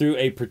forgiveness through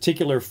a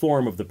particular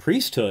form of the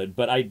priesthood,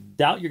 but I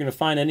doubt you're going to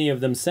find any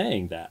of them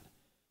saying that.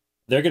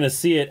 They're going to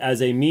see it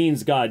as a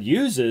means God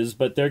uses,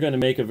 but they're going to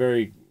make a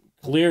very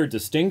clear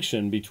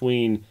distinction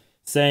between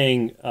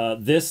saying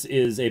this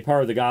is a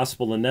part of the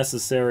gospel and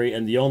necessary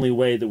and the only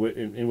way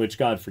in which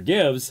God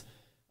forgives,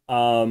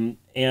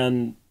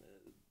 and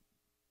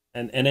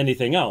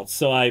anything else.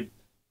 So I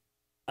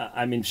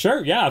mean,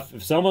 sure, yeah.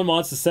 If someone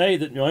wants to say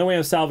that the only way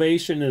of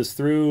salvation is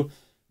through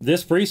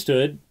this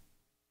priesthood,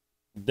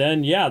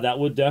 then yeah, that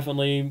would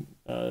definitely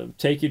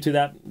take you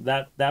to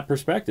that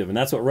perspective, and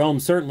that's what Rome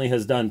certainly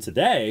has done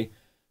today.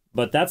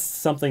 But that's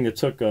something that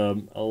took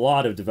a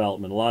lot of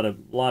development, a lot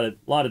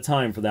of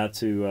time for that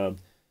to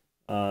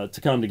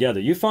come together.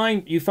 You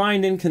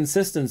find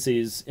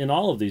inconsistencies in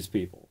all of these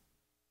people,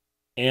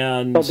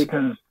 and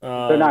because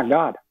they're not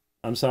God.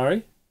 I'm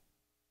sorry.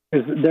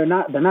 Because they're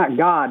not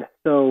God.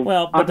 So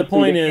well, but the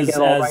point is,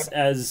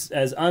 as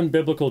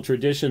unbiblical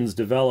traditions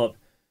develop,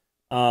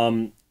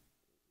 people.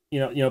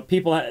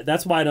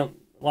 That's why a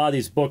lot of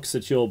these books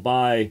that you'll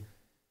buy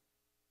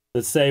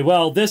that say,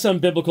 well, this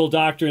unbiblical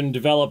doctrine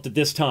developed at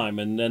this time,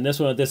 and this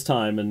one at this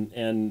time,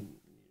 and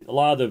a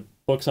lot of the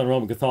books on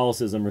Roman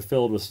Catholicism are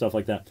filled with stuff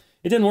like that.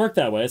 It didn't work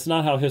that way. It's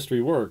not how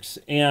history works,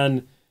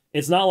 and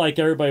it's not like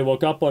everybody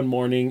woke up one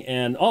morning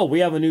and, oh, we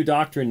have a new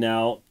doctrine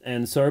now,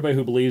 and so everybody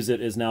who believes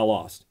it is now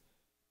lost.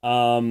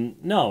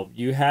 No,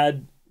 you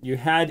had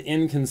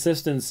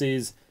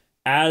inconsistencies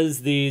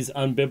as these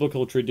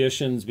unbiblical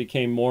traditions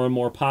became more and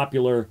more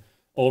popular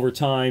over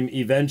time,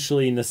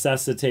 eventually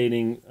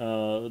necessitating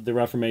the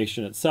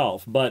Reformation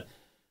itself. But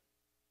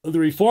the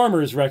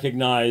Reformers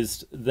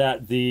recognized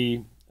that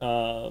the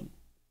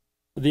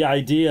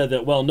idea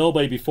that, well,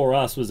 nobody before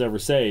us was ever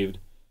saved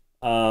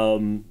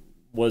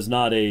was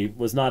not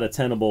a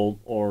tenable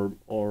or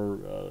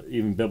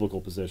even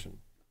biblical position.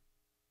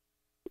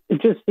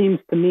 It just seems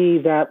to me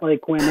that,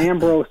 like, when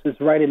Ambrose is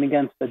writing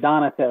against the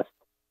Donatists,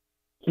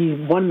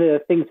 one of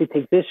the things he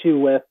takes issue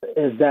with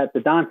is that the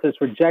Donatists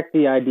reject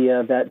the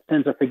idea that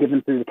sins are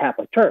forgiven through the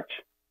Catholic Church.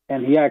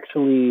 And he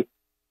actually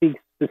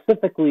speaks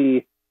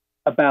specifically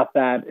about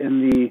that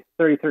in the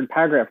 33rd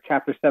paragraph,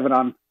 chapter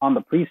 7 on the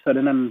priesthood.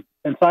 And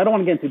so I don't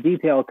want to get into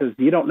detail because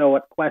you don't know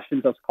what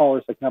questions those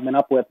callers are coming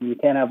up with, and you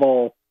can't have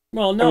all...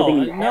 Well,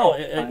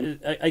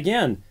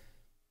 again,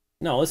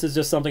 this is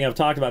just something I've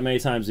talked about many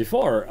times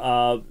before.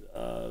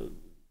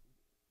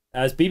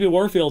 As B.B.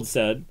 Warfield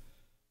said,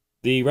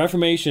 the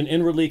Reformation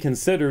inwardly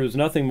considers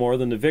nothing more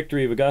than the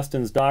victory of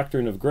Augustine's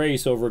doctrine of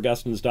grace over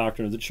Augustine's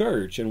doctrine of the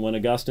church. And when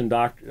Augustine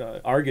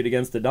argued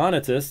against the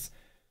Donatists,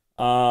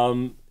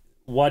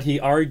 what he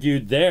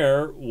argued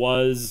there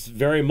was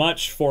very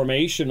much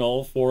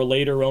formational for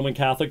later Roman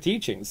Catholic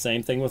teachings.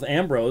 Same thing with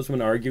Ambrose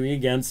when arguing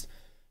against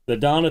the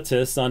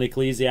Donatists on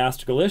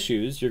ecclesiastical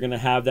issues. You're going to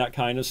have that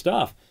kind of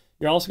stuff.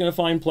 You're also going to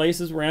find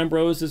places where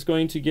Ambrose is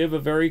going to give a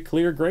very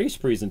clear grace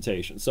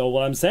presentation. So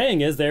what I'm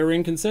saying is they were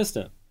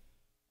inconsistent.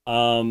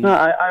 No,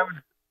 I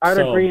would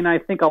agree, and I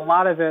think a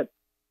lot of it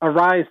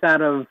arises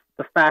out of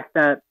the fact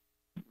that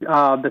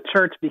the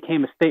church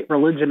became a state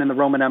religion in the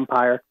Roman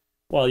Empire.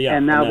 Well, yeah,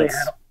 and now they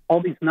had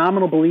all these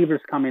nominal believers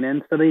coming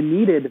in, so they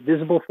needed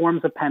visible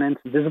forms of penance,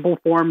 visible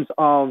forms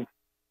of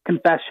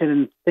confession,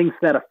 and things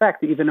to that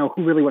effect to even know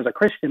who really was a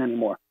Christian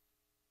anymore.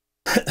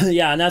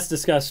 Yeah, and that's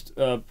discussed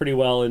pretty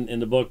well in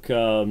the book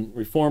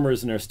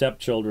Reformers and Their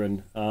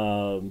Stepchildren,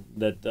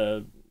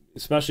 that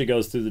especially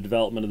goes through the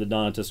development of the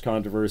Donatist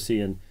controversy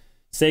and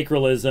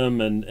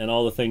sacralism and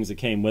all the things that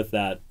came with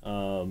that.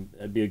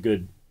 It'd be a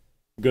good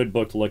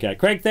book to look at.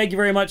 Craig, thank you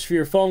very much for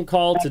your phone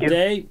call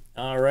today.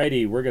 All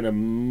righty, we're going to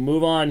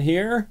move on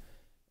here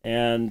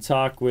and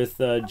talk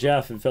with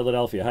Jeff in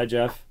Philadelphia. Hi,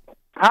 Jeff.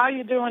 How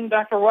you doing,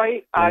 Dr.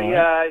 White?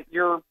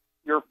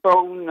 Your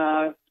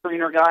phone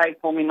screener guy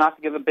told me not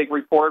to give a big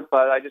report,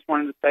 but I just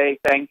wanted to say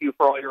thank you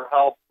for all your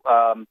help.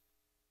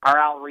 Our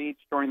outreach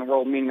during the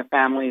World Meeting of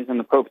Families and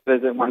the Pope's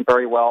visit went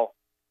very well,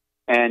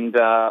 and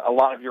a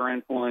lot of your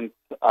influence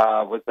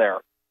was there.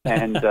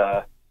 And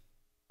so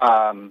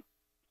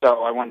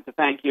I wanted to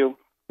thank you,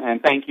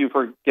 and thank you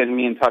for getting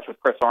me in touch with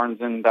Chris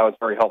Arnzen. That was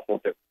very helpful,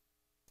 too.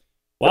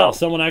 Wow,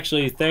 someone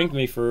actually thanked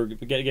me for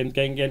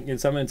getting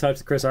someone in touch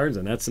with Chris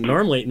Arnzen. That's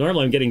normally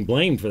I'm getting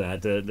blamed for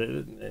that.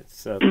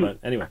 But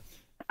anyway,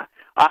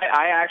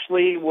 I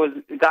actually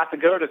got to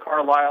go to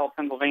Carlisle,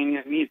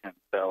 Pennsylvania, and meet him.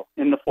 So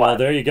in the flesh. Well,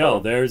 there you go.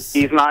 So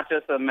he's not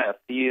just a myth.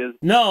 He is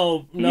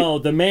no,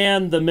 the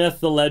man, the myth,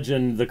 the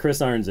legend, the Chris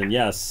Arnzen.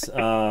 Yes.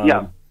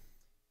 Yeah.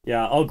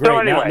 Oh, great. So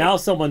anyway. Now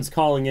someone's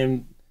calling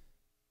in.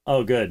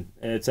 Oh, good.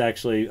 It's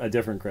actually a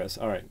different Chris.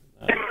 All right.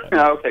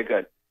 Okay,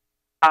 good.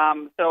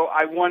 So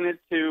I wanted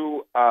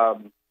to,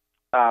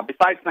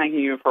 besides thanking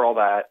you for all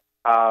that,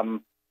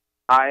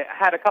 I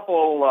had a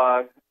couple,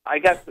 I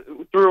guess,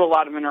 through a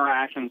lot of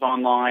interactions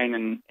online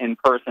and in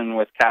person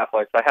with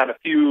Catholics, I had a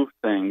few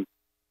things.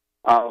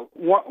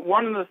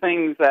 One of the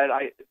things that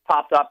I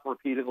popped up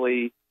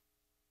repeatedly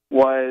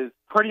was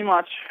pretty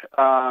much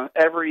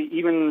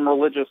even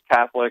religious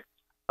Catholics,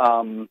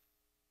 the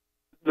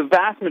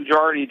vast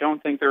majority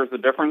don't think there's a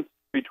difference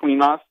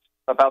between us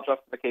about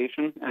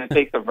justification, and it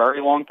takes a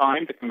very long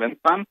time to convince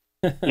them.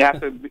 You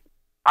have to.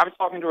 I was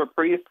talking to a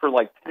priest for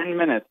like 10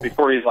 minutes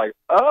before he's like,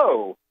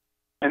 "Oh,"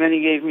 and then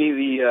he gave me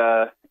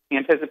the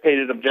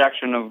anticipated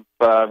objection of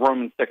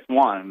Romans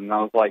 6:1, and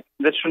I was like,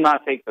 "This should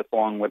not take this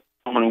long with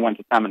someone who went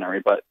to seminary."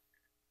 But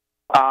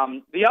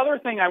The other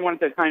thing I wanted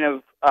to kind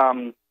of,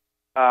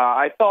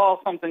 I saw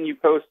something you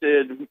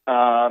posted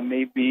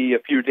maybe a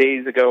few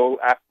days ago,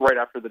 right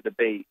after the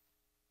debate,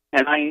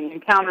 and I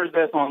encountered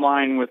this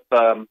online with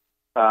a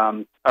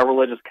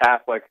religious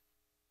Catholic,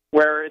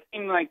 where it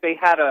seemed like they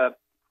had a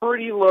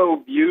pretty low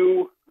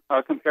view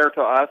compared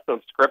to us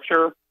of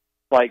Scripture.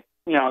 Like,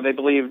 you know, they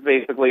believed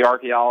basically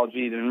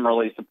archaeology didn't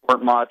really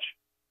support much,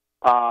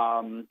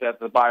 that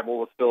the Bible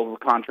was filled with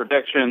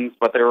contradictions,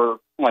 but they were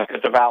like a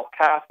devout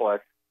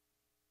Catholic.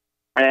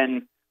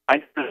 And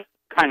I noticed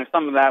kind of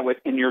some of that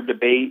within your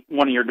debate,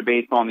 one of your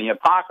debates on the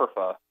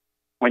Apocrypha,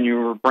 when you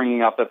were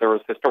bringing up that there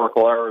was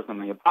historical errors in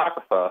the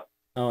Apocrypha.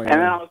 Oh, yeah.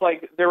 And then I was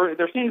like,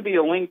 there seemed to be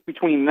a link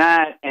between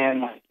that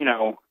and, you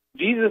know,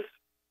 Jesus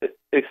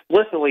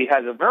explicitly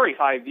has a very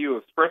high view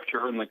of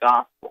Scripture in the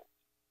Gospel.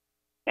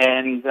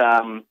 And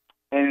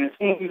it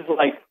seems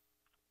like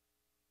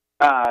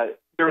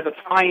there's a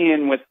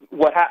tie-in with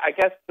what I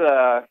guess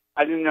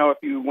I didn't know if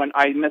you went.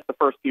 I missed the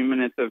first few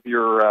minutes of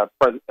your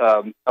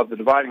of the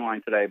dividing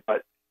line today,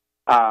 but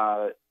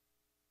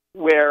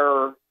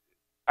where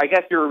I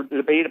guess your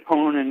debate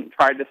opponent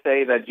tried to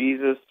say that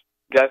Jesus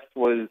just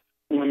was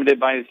limited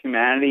by his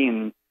humanity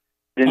and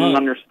didn't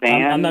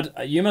understand. I'm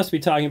not. You must be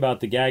talking about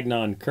the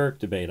Gagnon-Kirk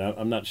debate.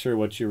 I'm not sure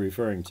what you're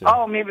referring to.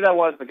 Oh, maybe that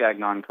was the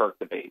Gagnon-Kirk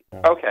debate.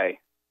 Oh. Okay.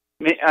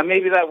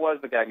 Maybe that was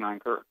the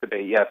Gagnon-Kirk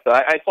debate, yes.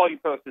 I saw you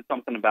posted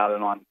something about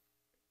it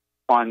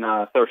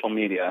on social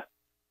media,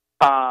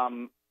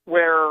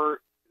 where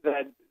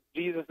that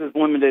Jesus is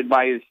limited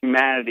by his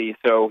humanity,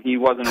 so he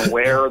wasn't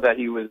aware that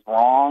he was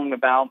wrong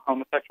about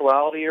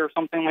homosexuality or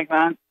something like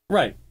that.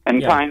 Right.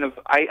 And kind of,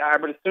 I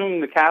would assume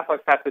the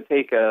Catholics have to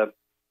take a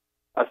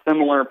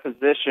similar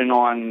position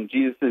on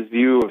Jesus'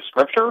 view of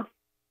Scripture,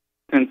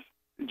 since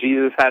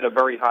Jesus had a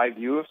very high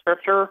view of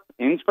Scripture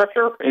in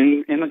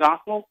the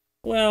Gospels.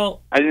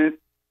 Well, I didn't.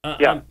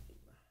 Yeah.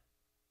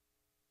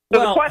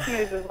 So the question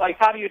is like,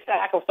 how do you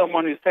tackle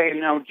someone who's saying,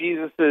 no,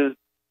 Jesus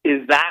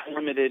is that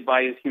limited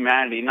by his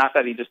humanity? Not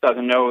that he just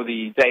doesn't know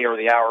the day or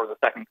the hour of the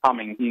second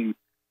coming.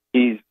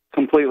 He's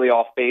completely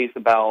off base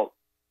about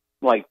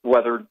like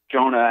whether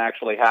Jonah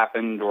actually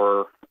happened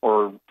or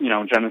you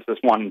know, Genesis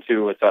 1 and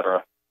 2,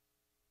 etc.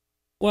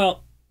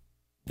 Well,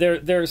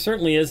 there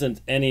certainly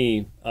isn't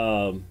any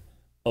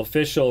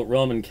official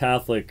Roman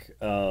Catholic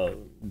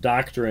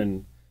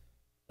doctrine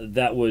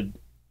that would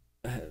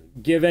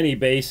give any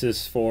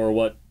basis for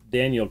what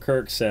Daniel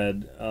Kirk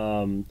said.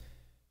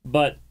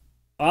 But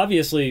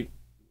obviously,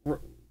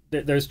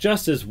 there's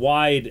just as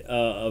wide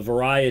a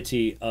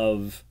variety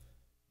of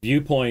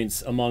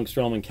viewpoints amongst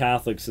Roman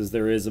Catholics as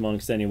there is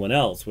amongst anyone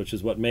else, which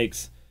is what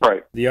makes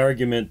the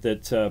argument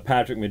that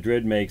Patrick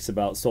Madrid makes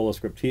about sola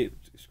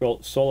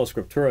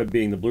scriptura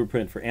being the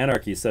blueprint for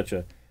anarchy such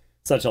a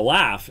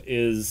laugh,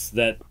 is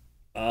that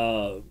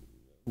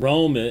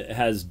Rome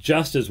has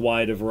just as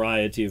wide a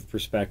variety of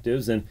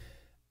perspectives, and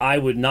I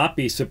would not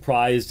be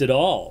surprised at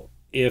all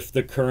if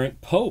the current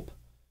Pope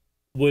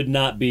would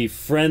not be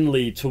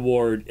friendly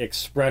toward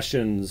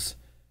expressions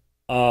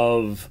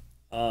of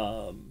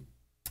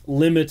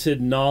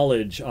limited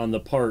knowledge on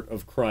the part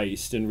of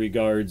Christ in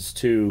regards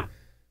to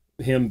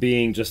him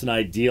being just an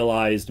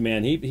idealized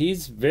man.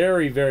 He's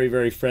very, very,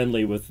 very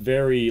friendly with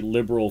very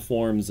liberal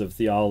forms of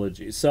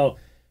theology. So,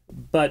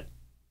 but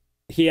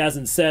he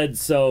hasn't said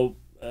so.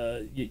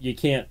 You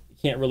can't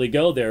really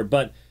go there.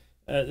 But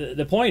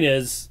the point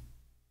is,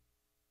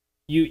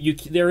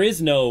 there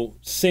is no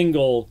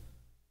single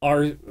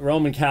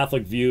Roman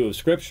Catholic view of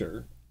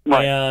Scripture,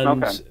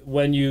 and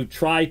when you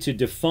try to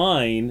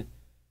define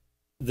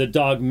the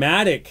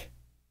dogmatic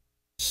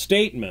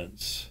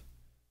statements,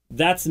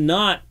 that's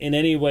not in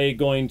any way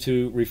going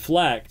to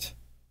reflect,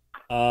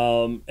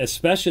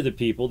 especially the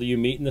people that you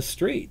meet in the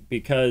street,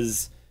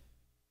 because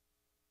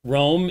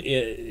Rome,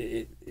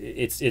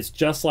 it's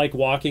just like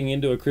walking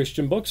into a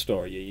Christian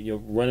bookstore. You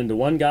run into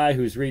one guy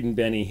who's reading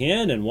Benny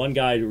Hinn and one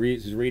guy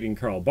who's reading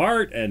Karl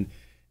Barth,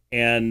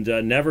 and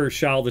never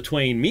shall the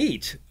twain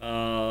meet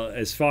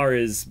as far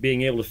as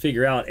being able to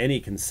figure out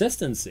any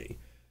consistency.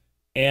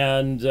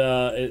 And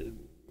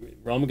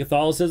Roman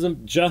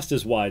Catholicism, just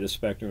as wide a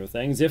spectrum of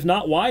things, if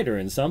not wider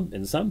in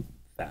some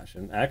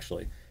fashion,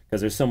 actually,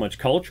 because there's so much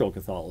cultural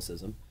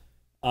Catholicism.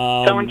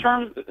 So in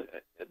terms,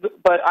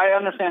 but I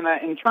understand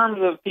that in terms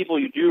of people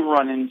you do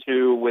run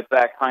into with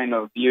that kind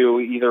of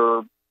view,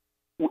 either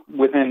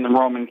within the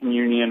Roman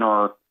communion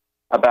or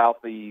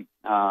about the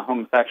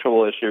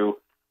homosexual issue,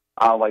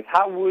 like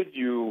how would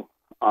you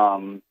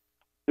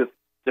just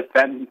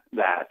defend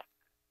that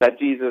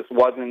Jesus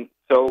wasn't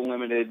so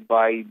limited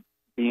by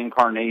the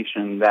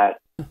incarnation that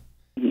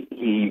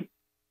he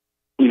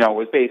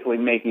was basically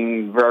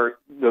making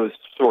those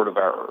sort of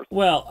errors?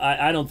 Well,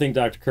 I don't think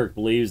Dr. Kirk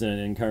believes in an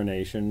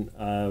incarnation.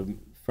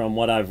 From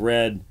what I've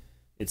read,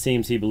 it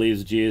seems he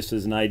believes Jesus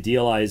is an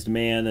idealized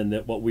man, and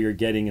that what we are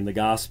getting in the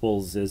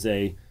Gospels is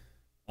a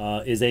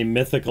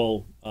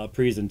mythical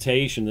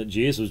presentation that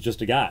Jesus was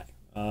just a guy.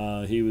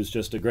 He was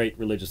just a great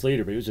religious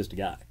leader, but he was just a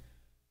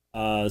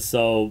guy.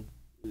 So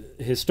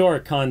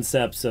historic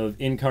concepts of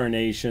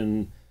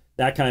incarnation,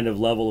 that kind of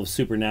level of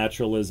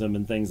supernaturalism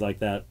and things like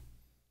that,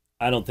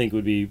 I don't think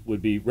would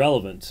be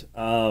relevant.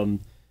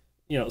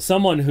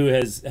 Someone who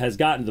has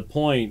gotten to the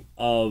point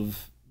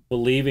of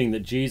believing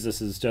that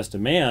Jesus is just a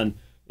man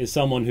is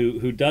someone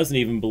who doesn't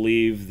even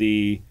believe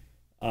the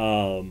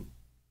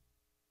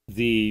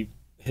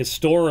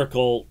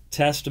historical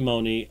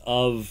testimony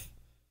of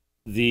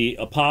the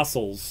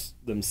apostles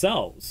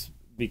themselves,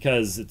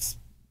 because it's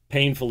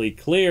painfully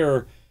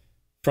clear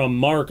from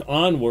Mark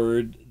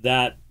onward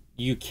that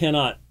you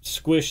cannot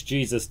squish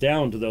Jesus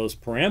down to those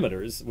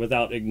parameters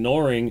without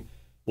ignoring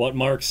what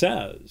Mark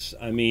says.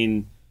 I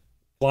mean,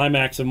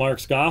 climax of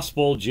Mark's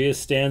gospel, Jesus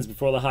stands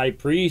before the high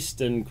priest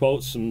and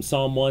quotes from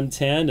Psalm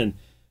 110 and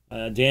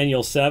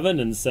Daniel 7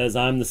 and says,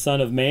 "I'm the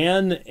Son of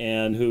Man,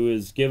 and who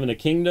is given a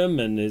kingdom,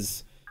 and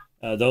his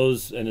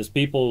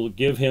people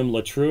give him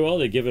latreuo,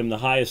 they give him the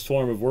highest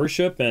form of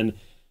worship." And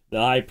the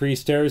high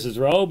priest tears his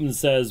robe and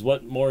says,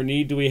 "What more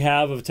need do we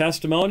have of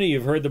testimony?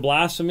 You've heard the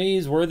blasphemy,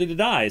 he's worthy to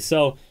die."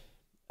 So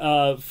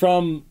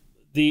from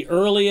the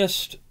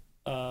earliest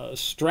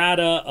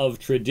strata of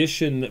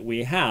tradition that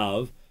we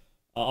have,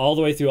 all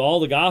the way through all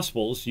the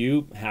Gospels,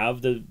 you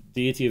have the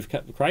deity of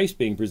Christ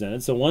being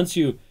presented. So once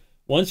you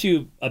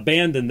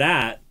abandon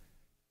that,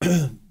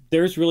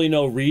 there's really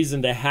no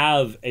reason to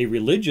have a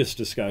religious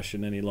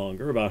discussion any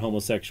longer about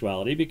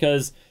homosexuality,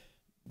 because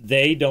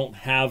they don't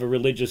have a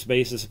religious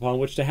basis upon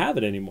which to have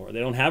it anymore. They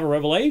don't have a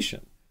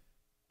revelation.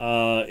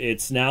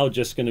 It's now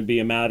just going to be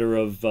a matter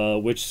of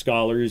which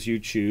scholars you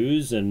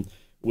choose and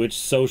which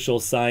social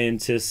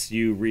scientists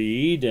you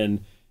read,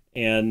 and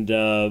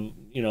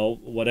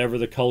whatever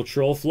the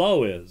cultural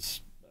flow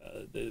is.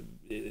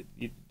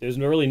 There's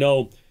really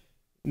no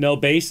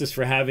basis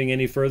for having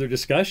any further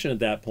discussion at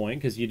that point,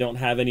 because you don't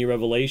have any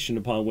revelation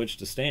upon which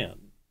to stand.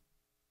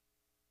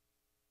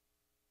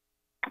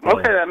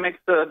 Okay, that makes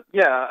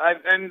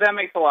and that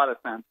makes a lot of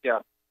sense. Yeah,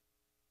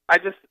 I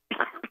just,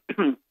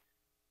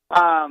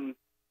 I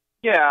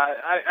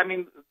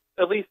mean,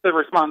 at least the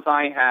response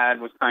I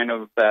had was kind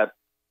of that,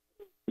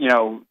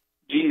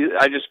 Jesus,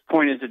 I just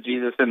pointed to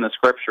Jesus in the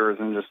scriptures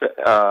and just,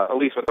 at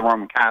least with the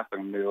Roman Catholic,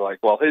 and be like,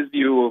 well, his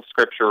view of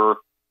scripture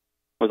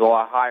was a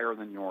lot higher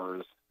than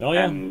yours. Oh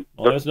yeah, and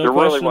there's no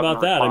question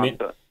about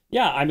that.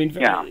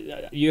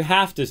 Yeah. You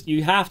have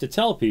to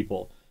tell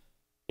people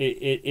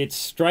it's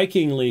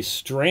strikingly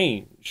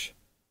strange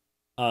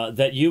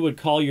that you would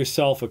call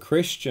yourself a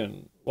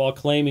Christian while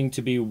claiming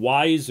to be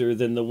wiser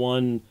than the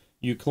one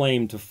you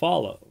claim to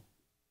follow.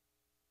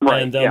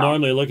 Right, and they'll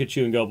normally look at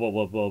you and go, well,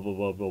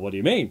 what do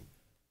you mean?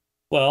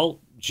 Well,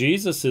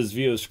 Jesus'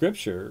 view of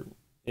Scripture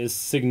is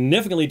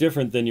significantly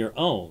different than your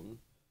own,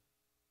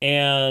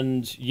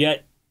 and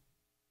yet,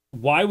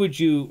 why would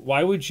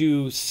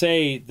you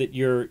say that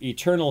your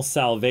eternal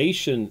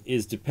salvation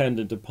is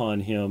dependent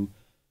upon him,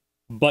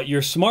 but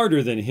you're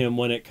smarter than him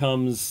when it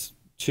comes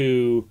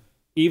to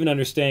even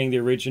understanding the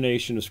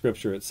origination of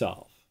Scripture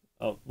itself?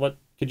 What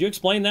could you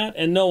explain that?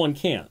 And no one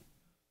can,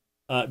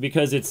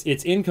 because it's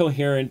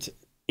incoherent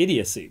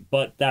idiocy.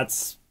 But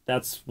that's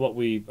what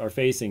we are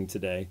facing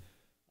today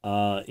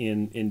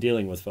in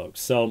dealing with folks.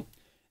 So,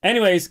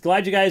 anyways,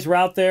 glad you guys were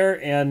out there,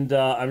 and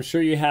I'm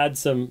sure you had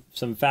some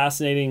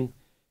fascinating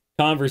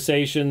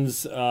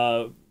conversations.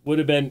 Would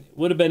have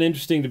been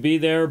interesting to be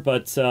there,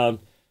 but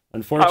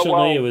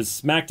unfortunately, it was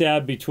smack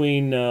dab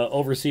between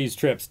overseas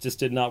trips. Just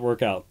did not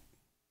work out.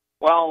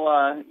 Well,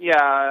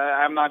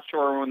 I'm not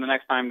sure when the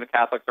next time the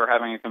Catholics are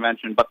having a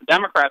convention, but the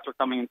Democrats are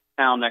coming to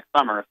town next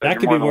summer. So that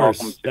could be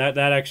worse. That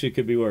actually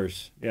could be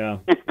worse. Yeah,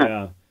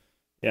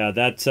 yeah.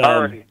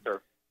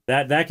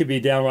 That could be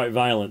downright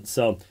violent.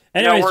 So,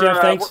 anyways, Jeff,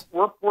 thanks.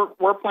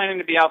 We're planning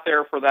to be out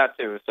there for that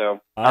too.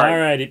 So, all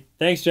righty.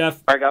 Thanks,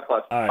 Jeff. All right, God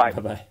bless. All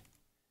right, bye.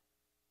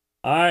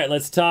 All right,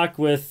 let's talk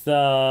with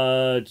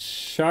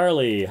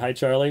Charlie. Hi,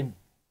 Charlie.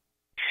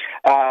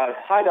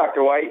 Hi,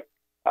 Dr. White.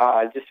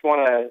 I just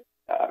want to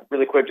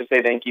really quick to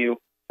say thank you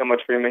so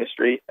much for your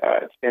ministry.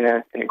 It's been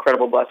an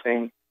incredible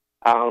blessing.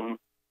 I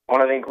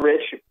want to thank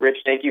Rich. Rich,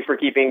 thank you for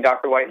keeping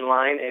Dr. White in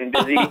line and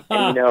busy,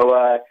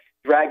 and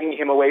dragging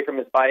him away from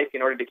his bike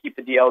in order to keep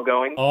the DL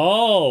going.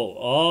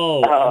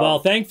 Well,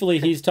 thankfully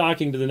he's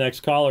talking to the next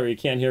caller. He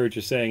can't hear what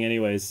you're saying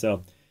anyways.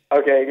 So.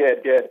 Okay,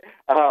 good.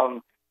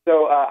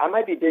 So I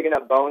might be digging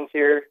up bones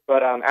here,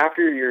 but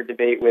after your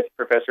debate with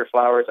Professor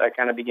Flowers, I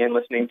kind of began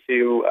listening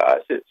to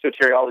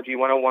Soteriology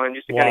 101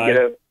 just to kind of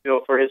get a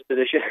feel for his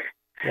position.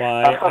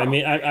 Why?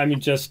 I mean,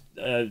 just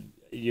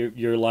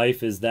your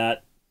life is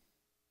that.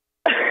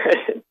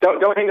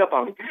 Don't hang up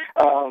on me.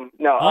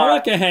 No, I'm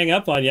not gonna hang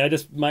up on you. I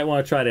just might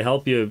want to try to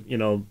help you,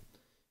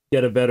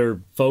 get a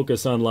better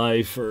focus on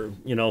life, or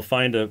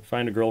find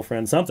a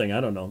girlfriend, something.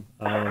 I don't know.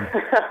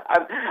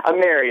 I'm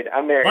married.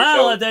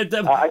 Wow. I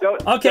don't.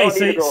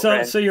 Okay,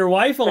 don't so your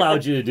wife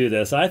allowed you to do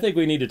this. I think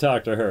we need to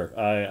talk to her.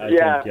 I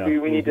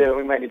think, we need to.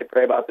 We might need to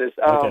pray about this.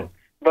 Okay.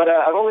 But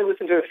I've only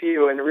listened to a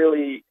few, and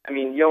really, I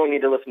mean, you only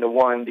need to listen to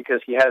one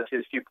because he has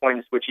his few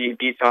points which he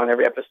beats on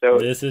every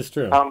episode. This is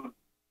true.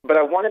 But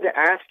I wanted to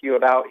ask you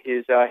about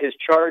his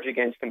charge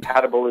against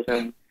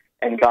compatibilism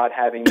and God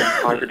having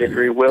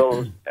contradictory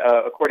wills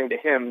according to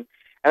him.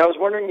 And I was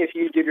wondering if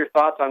you'd give your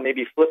thoughts on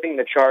maybe flipping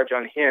the charge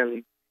on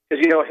him,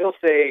 because, he'll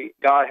say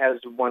God has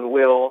one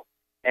will,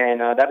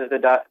 and that is the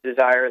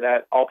desire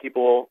that all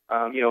people,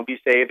 be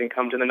saved and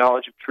come to the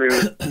knowledge of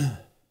truth,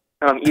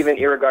 even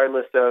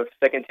irregardless of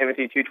 2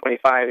 Timothy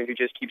 2:25, if he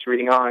just keeps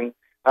reading on.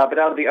 But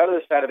out of the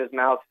other side of his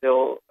mouth,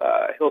 he'll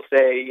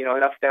say,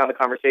 enough down the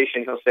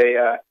conversation, he'll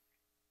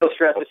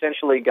stress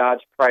essentially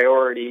God's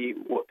priority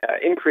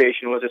in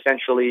creation was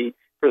essentially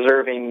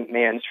preserving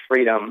man's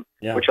freedom,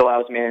 which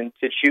allows man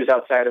to choose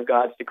outside of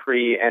God's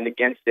decree and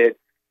against it.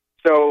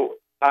 So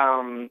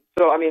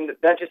I mean,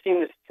 that just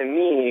seems to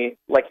me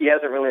like he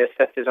hasn't really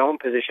assessed his own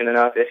position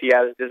enough. If he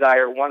has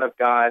desire one of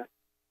God,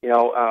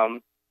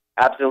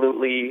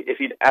 absolutely, if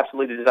he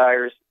absolutely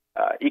desires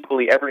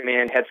equally every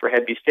man head for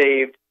head be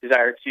saved,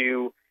 desire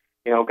two,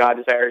 God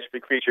desires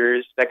free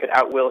creatures that could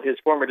outwill his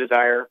former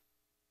desire.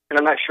 And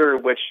I'm not sure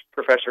which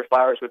Professor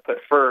Flowers would put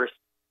first,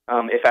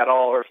 if at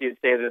all, or if he'd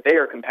say that they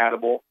are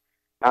compatible.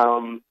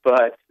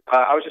 But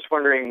I was just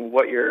wondering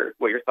what your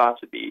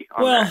thoughts would be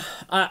on that.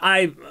 Well,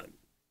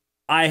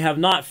 I have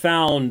not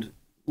found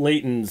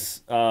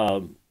Leighton's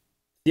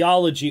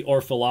theology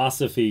or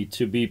philosophy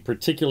to be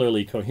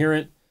particularly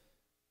coherent.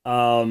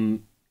 It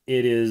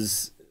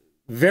is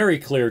very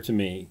clear to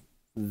me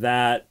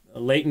that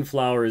Leighton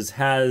Flowers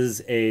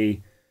has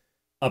a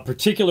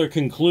particular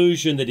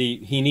conclusion that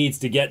he needs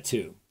to get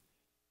to.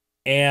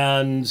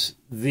 And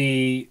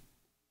the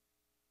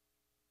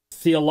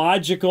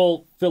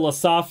theological,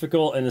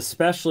 philosophical, and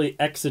especially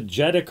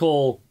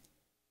exegetical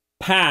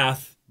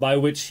path by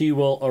which he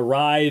will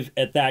arrive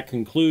at that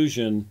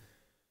conclusion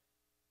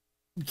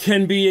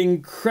can be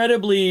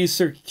incredibly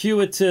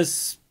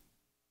circuitous,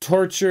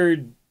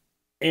 tortured,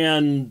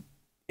 and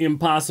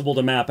impossible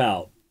to map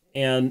out,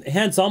 and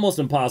hence almost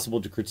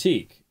impossible to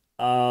critique,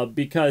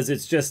 because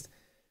it's just,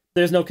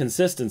 there's no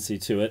consistency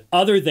to it,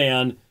 other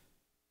than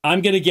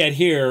I'm going to get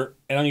here,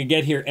 and I'm going to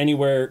get here any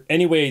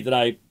way that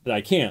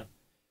I can.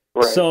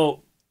 Right.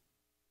 So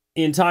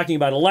in talking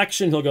about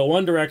election, he'll go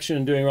one direction,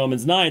 and doing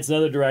Romans 9, it's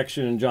another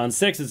direction, and John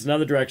 6, it's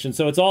another direction.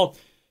 So it's all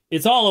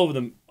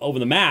over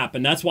the map,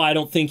 and that's why I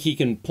don't think he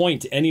can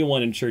point to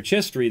anyone in church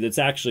history that's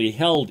actually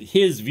held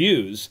his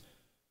views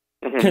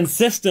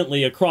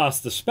consistently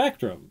across the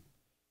spectrum.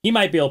 He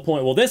might be able to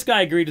point, well, this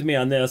guy agreed with me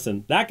on this,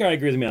 and that guy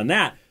agrees with me on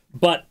that,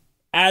 but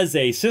as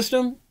a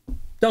system,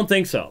 don't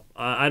think so.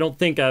 I don't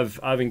think I've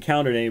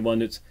encountered anyone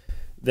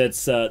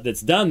that's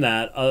done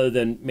that, other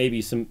than maybe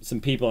some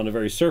people on a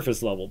very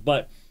surface level.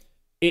 But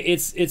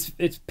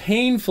it's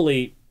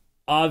painfully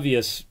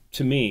obvious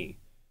to me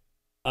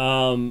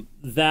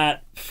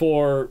that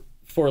for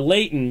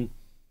Leighton,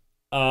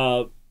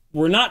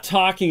 we're not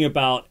talking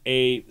about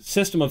a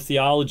system of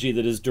theology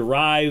that is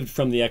derived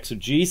from the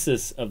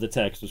exegesis of the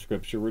text of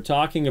Scripture. We're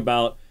talking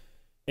about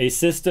a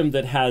system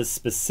that has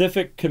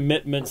specific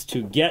commitments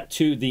to get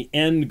to the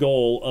end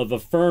goal of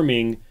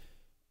affirming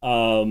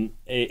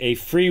a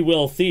free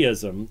will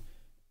theism,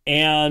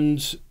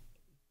 and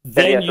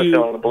then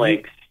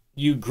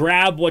you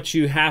grab what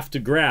you have to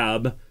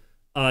grab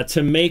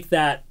to make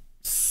that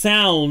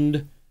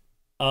sound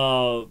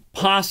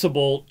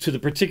possible to the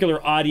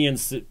particular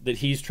audience that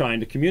he's trying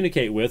to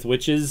communicate with,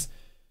 which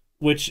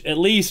at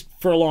least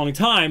for a long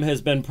time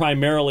has been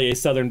primarily a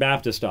Southern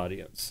Baptist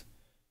audience.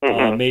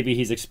 Maybe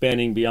he's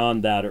expanding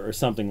beyond that or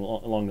something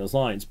along those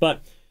lines.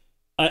 But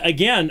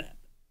again,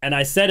 and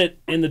I said it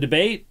in the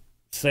debate,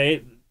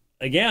 say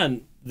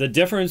again, the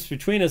difference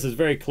between us is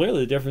very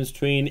clearly the difference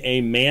between a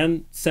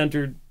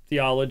man-centered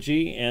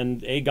theology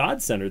and a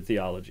God-centered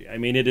theology. I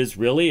mean, it is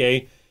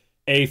really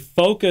a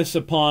focus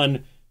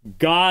upon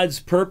God's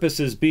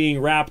purposes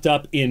being wrapped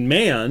up in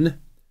man,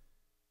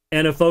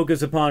 and a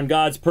focus upon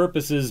God's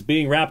purposes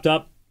being wrapped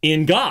up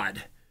in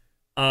God.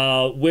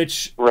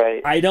 Which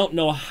I don't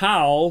know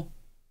how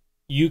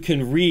you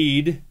can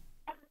read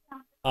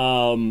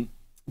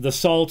the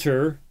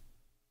Psalter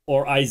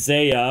or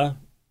Isaiah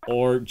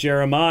or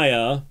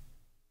Jeremiah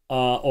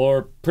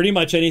or pretty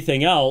much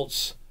anything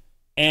else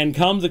and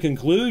come to the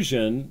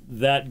conclusion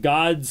that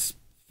God's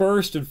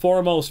first and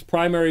foremost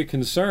primary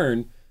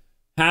concern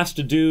has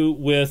to do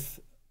with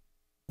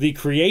the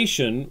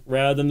creation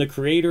rather than the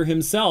Creator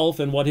himself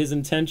and what his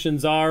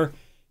intentions are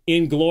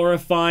in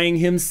glorifying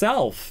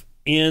himself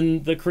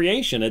in the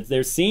creation.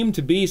 There seemed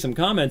to be some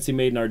comments he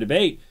made in our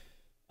debate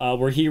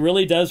where he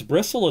really does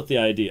bristle at the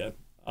idea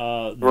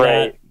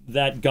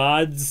that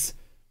God's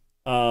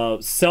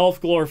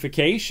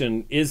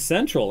self-glorification is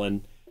central.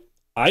 And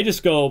I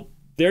just go,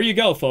 there you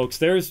go, folks.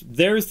 There's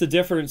the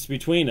difference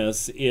between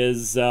us,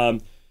 is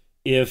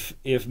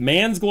if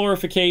man's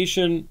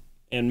glorification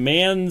and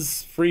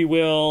man's free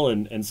will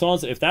and so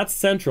on, if that's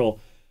central,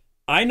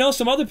 I know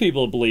some other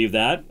people believe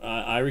that.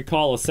 I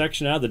recall a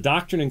section out of the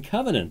Doctrine and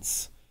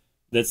Covenants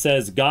that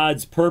says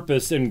God's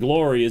purpose and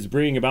glory is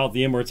bringing about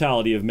the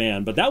immortality of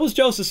man. But that was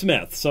Joseph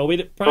Smith, so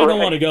we probably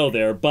don't want to go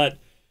there. But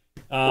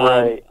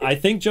I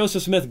think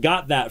Joseph Smith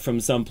got that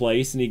from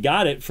someplace, and he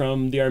got it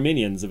from the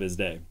Arminians of his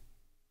day.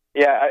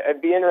 Yeah,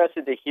 I'd be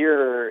interested to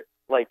hear,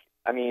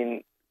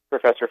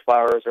 Professor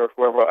Flowers or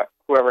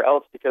whoever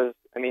else, because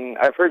I mean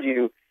I've heard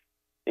you,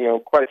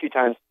 quite a few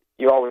times.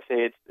 You always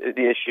say it's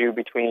the issue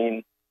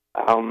between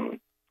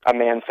a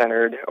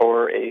man-centered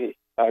or a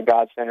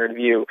God-centered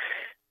view.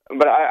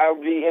 But I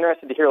would be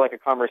interested to hear like a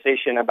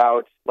conversation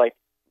about like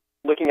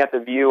looking at the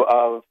view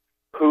of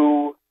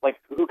who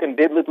can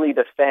biblically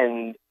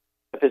defend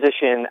the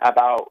position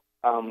about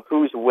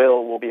whose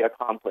will be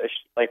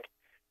accomplished. Like,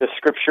 the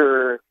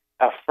Scripture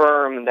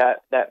affirm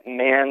that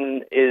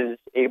man is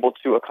able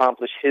to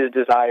accomplish his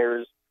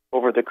desires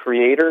over the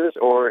Creator's,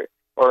 or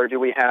do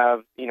we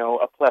have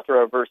a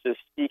plethora of verses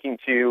speaking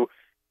to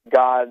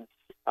God's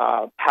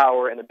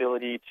power and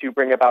ability to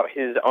bring about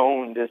His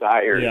own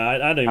desires? Yeah,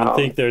 I don't even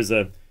think there's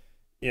a.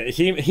 Yeah,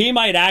 he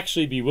might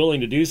actually be willing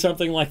to do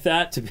something like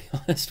that, to be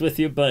honest with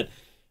you. But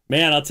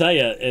man, I'll tell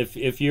you,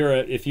 if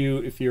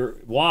you're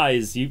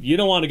wise, you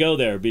don't want to go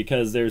there,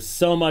 because there's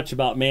so much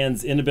about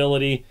man's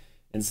inability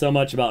and so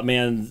much about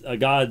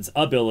God's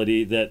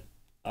ability that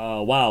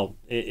wow,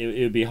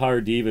 it would be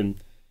hard to even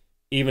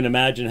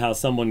imagine how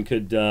someone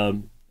could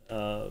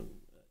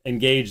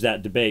engage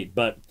that debate.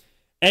 But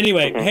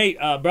anyway, hey,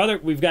 brother,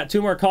 we've got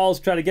 2 more calls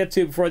to try to get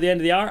to before the end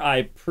of the hour. I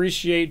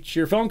appreciate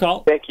your phone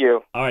call. Thank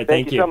you. All right,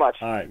 thank you so much.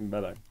 All right,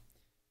 bye-bye.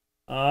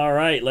 All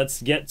right,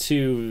 let's get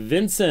to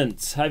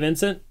Vincent. Hi,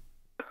 Vincent.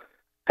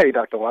 Hey,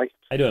 Dr. White.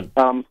 How you doing?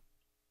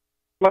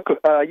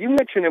 You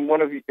mentioned in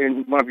one of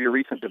your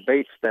recent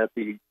debates that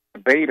the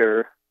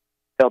debater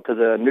held to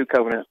the New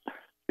Covenant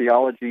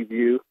theology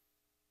view.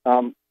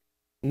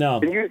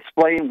 No. Can you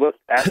explain what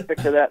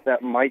aspect of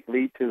that might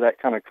lead to that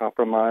kind of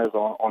compromise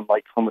on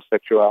like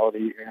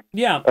homosexuality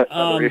and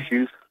other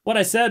issues? What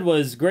I said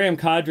was Graham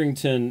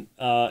Codrington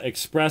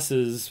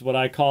expresses what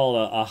I call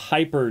a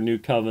hyper New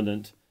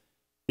Covenant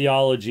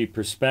theology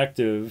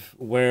perspective,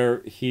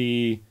 where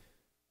he,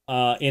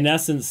 in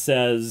essence,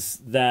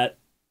 says that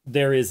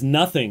there is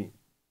nothing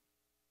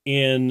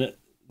in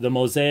the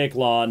Mosaic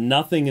Law,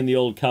 nothing in the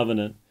Old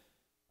Covenant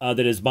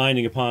that is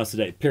binding upon us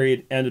today.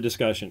 Period. End of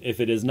discussion.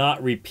 If it is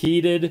not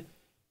repeated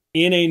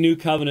in a New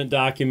Covenant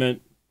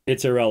document,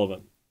 it's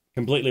irrelevant.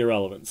 Completely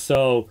irrelevant.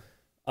 So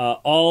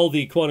all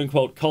the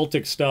quote-unquote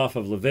cultic stuff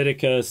of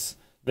Leviticus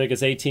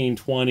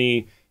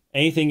 18:20,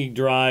 anything you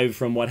derive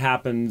from what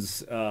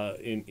happens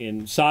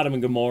in Sodom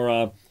and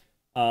Gomorrah,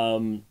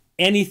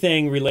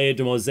 anything related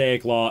to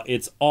Mosaic Law,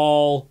 it's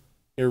all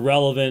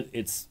irrelevant.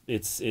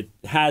 It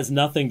has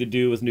nothing to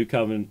do with New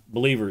Covenant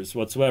believers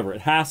whatsoever.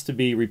 It has to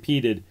be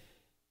repeated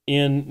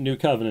in New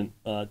Covenant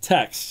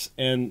texts,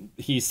 and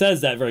he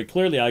says that very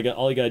clearly.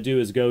 All you got to do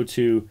is go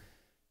to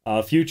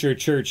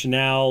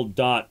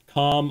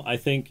futurechurchnow.com, I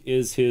think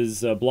is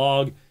his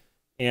blog,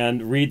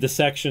 and read the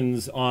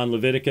sections on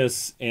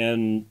Leviticus,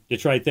 and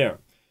it's right there.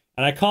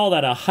 And I call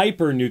that a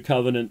hyper New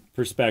Covenant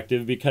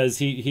perspective, because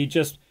he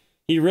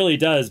really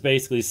does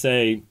basically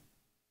say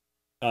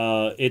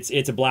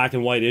it's a black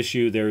and white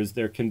issue.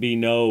 There can be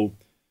no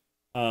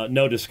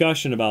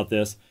discussion about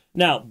this.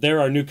 Now, there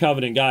are New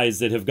Covenant guys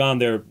that have gone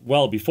there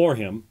well before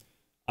him.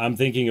 I'm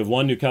thinking of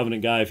one New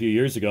Covenant guy a few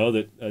years ago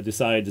that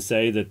decided to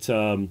say that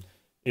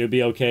it would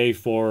be okay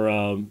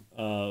for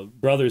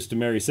brothers to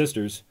marry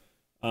sisters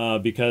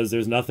because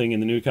there's nothing in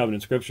the New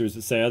Covenant scriptures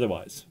that say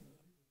otherwise.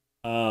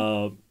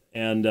 So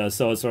it's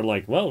sort of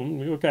like, well,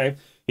 okay.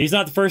 He's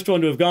not the first one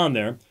to have gone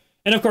there.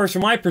 And of course,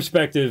 from my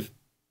perspective,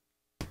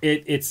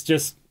 it's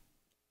just,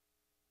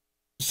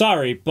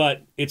 sorry,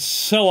 but it's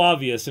so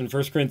obvious in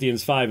 1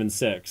 Corinthians 5 and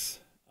 6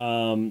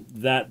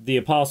 that the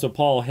Apostle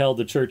Paul held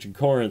the church in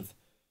Corinth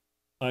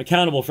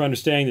accountable for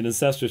understanding that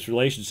incestuous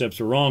relationships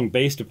are wrong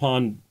based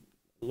upon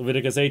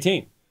Leviticus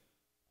 18.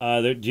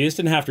 Jesus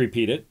didn't have to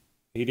repeat it.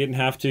 He didn't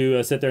have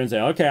to sit there and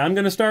say, okay, I'm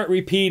going to start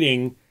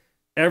repeating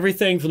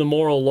everything from the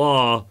moral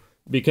law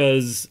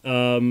because,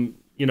 even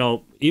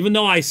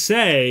though I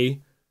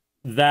say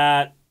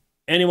that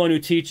anyone who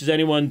teaches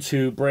anyone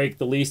to break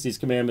the least of these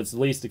commandments, the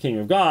least the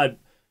kingdom of God,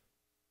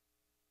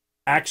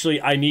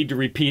 actually, I need to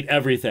repeat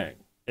everything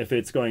if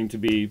it's going to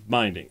be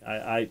binding.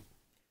 I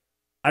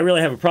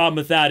really have a problem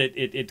with that.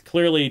 It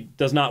clearly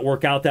does not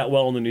work out that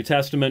well in the New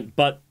Testament,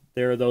 but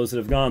there are those that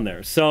have gone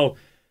there. So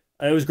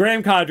it was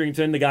Graham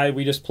Codrington, the guy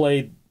we just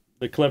played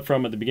the clip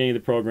from at the beginning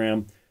of the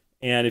program.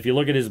 And if you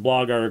look at his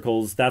blog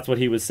articles, that's what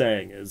he was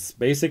saying, is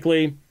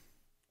basically,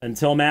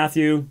 until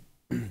Matthew,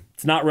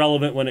 it's not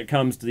relevant when it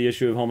comes to the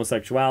issue of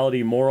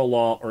homosexuality, moral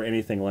law, or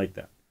anything like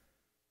that.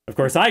 Of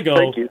course, I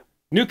go,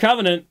 New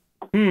Covenant,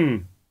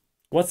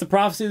 what's the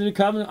prophecy of the New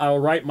Covenant? I will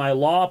write my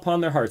law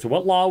upon their hearts. So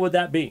what law would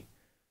that be?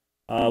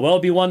 Well,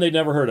 it'd be one they'd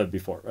never heard of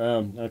before.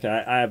 Okay,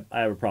 I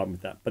have a problem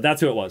with that. But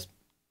that's who it was.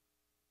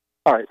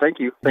 All right, thank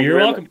you. You're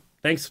welcome.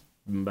 Thanks.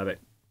 Bye-bye.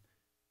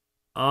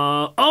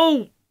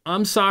 Oh,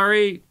 I'm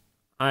sorry.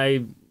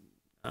 I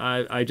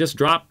just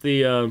dropped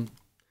the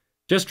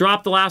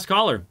last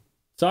caller.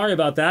 Sorry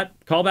about that.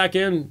 Call back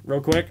in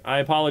real quick. I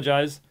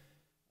apologize.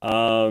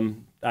 I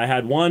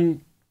had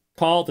one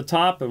call at the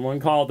top and one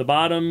call at the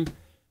bottom,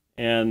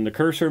 and the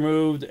cursor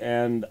moved,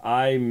 and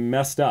I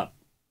messed up.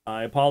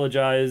 I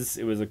apologize.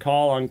 It was a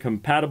call on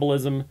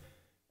compatibilism,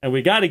 And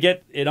we got to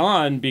get it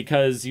on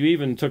because you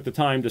even took the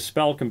time to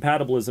spell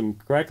compatibilism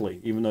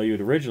correctly, even though you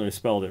had originally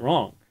spelled it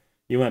wrong.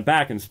 You went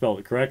back and spelled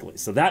it correctly.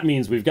 So that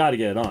means we've got to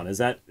get it on. Is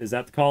that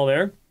the call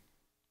there?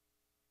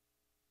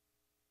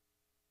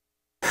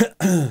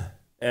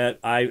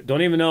 I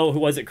don't even know who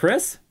was it,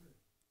 Chris?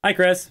 Hi,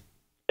 Chris.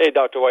 Hey,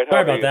 Dr. White. How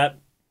Sorry are about you?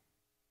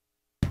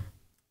 that.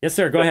 Yes,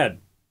 sir. Go ahead.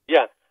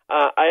 Yeah.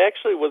 I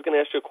actually was going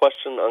to ask you a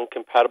question on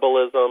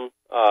compatibilism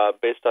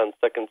based on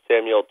 2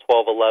 Samuel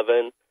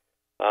 12:11,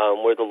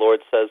 where the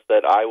Lord says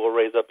that I will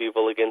raise up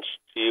evil against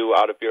you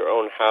out of your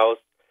own house.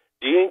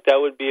 Do you think that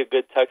would be a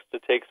good text to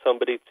take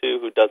somebody to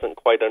who doesn't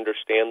quite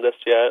understand this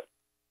yet?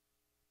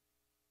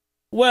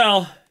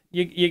 Well,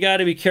 you got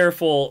to be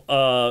careful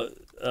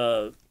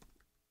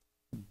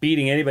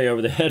beating anybody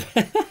over the head.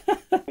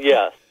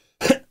 Yes.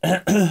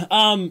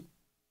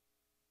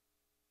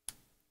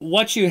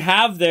 What you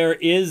have there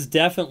is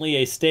definitely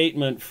a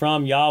statement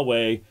from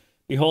Yahweh.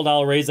 Behold,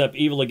 I'll raise up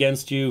evil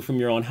against you from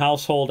your own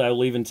household. I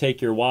will even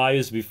take your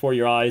wives before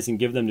your eyes and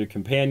give them to your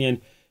companion,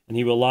 and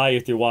he will lie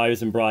with your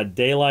wives in broad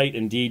daylight.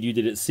 Indeed, you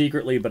did it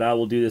secretly, but I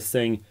will do this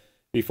thing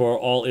before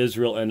all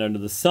Israel and under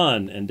the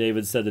sun. And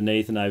David said to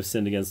Nathan, I have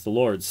sinned against the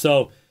Lord.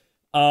 So,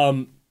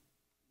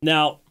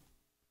 now,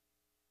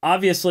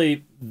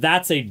 obviously,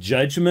 that's a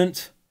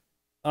judgment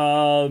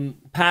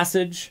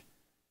passage.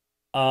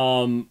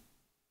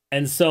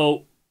 And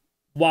so,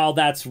 while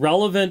that's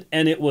relevant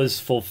and it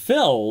was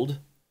fulfilled,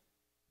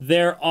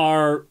 there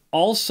are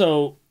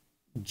also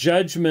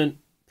judgment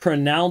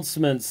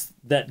pronouncements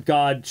that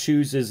God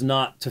chooses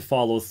not to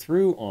follow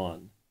through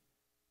on.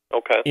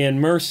 Okay. In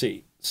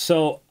mercy.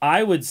 So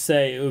I would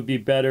say it would be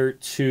better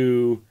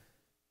to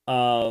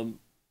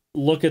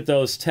look at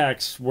those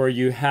texts where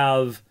you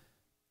have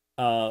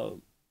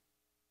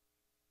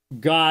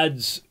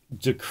God's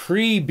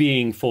decree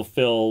being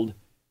fulfilled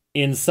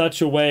in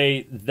such a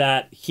way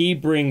that he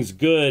brings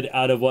good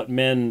out of what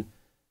men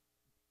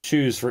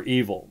choose for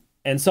evil.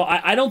 And so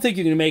I don't think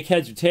you can make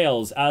heads or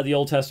tails out of the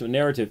Old Testament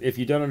narrative if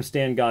you don't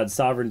understand God's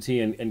sovereignty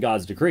and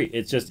God's decree.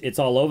 It's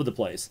all over the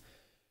place.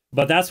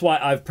 But that's why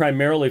I've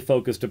primarily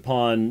focused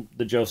upon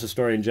the Joseph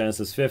story in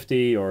Genesis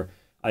 50 or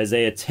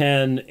Isaiah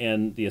 10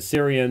 and the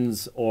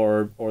Assyrians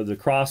or the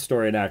cross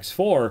story in Acts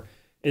 4,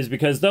 is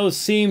because those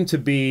seem to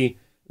be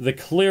the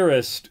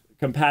clearest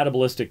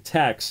compatibilistic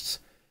texts,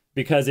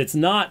 because it's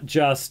not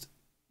just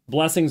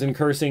blessings and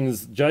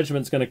cursings,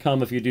 judgment's going to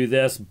come if you do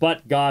this,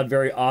 but God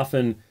very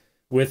often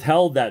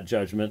withheld that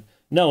judgment.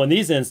 No, in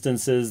these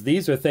instances,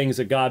 these are things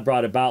that God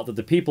brought about that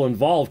the people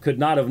involved could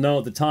not have known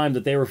at the time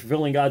that they were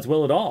fulfilling God's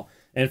will at all.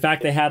 In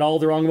fact, they had all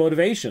the wrong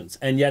motivations,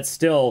 and yet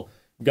still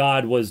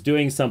God was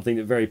doing something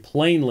that very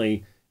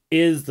plainly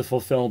is the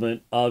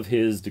fulfillment of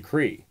his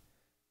decree.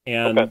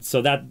 And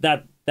so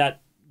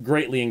that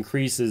greatly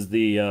increases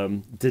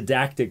the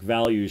didactic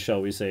value,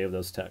 shall we say, of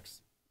those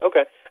texts.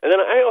 Okay. And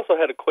then I also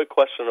had a quick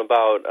question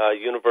about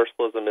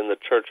universalism in the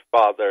Church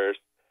Fathers.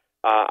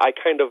 I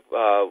kind of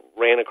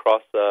ran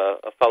across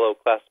a fellow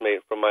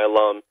classmate from my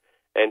alum,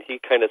 and he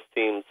kind of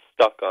seems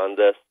stuck on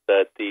this,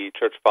 that the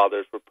Church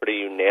Fathers were pretty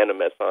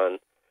unanimous on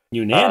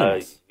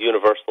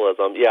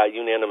universalism. Yeah,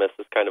 unanimous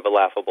is kind of a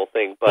laughable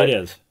thing, but it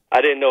is.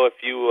 I didn't know if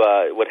you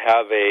would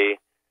have a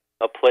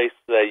place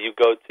that you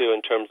go to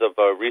in terms of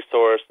a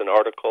resource, an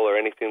article, or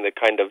anything that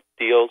kind of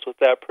deals with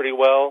that pretty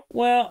well.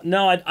 Well,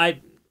 no,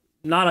 I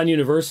not on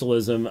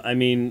universalism. I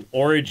mean,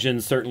 Origen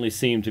certainly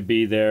seemed to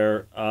be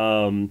there.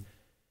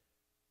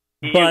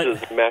 He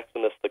uses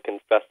Maximus the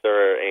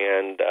Confessor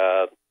and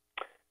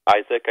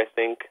Isaac, I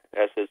think,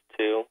 as his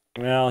two.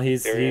 Well,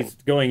 he's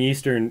going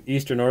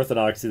Eastern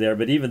Orthodoxy there,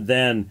 but even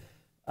then,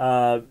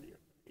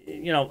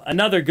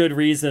 another good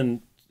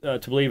reason to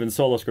believe in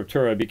sola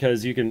scriptura,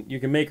 because you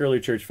can make early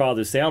church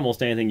fathers say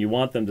almost anything you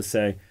want them to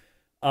say.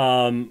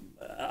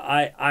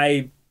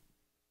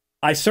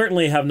 I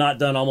certainly have not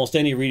done almost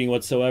any reading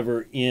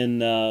whatsoever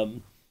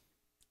in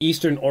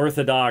Eastern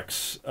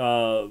Orthodox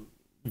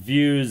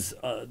views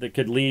that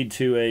could lead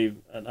to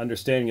an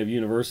understanding of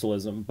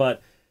universalism,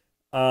 but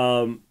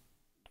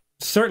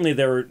certainly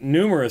there were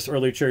numerous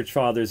early church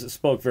fathers that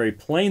spoke very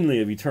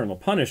plainly of eternal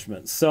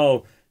punishment.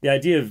 So the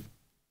idea of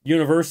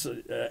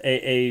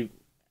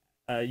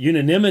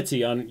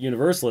unanimity on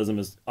universalism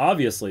is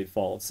obviously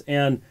false.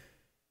 And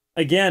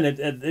again,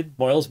 it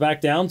boils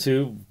back down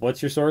to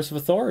what's your source of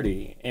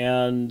authority,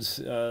 and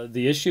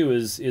the issue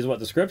is what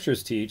the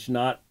scriptures teach,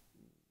 not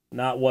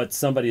what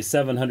somebody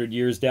 700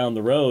 years down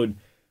the road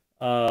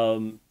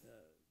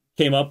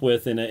came up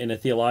with in a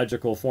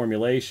theological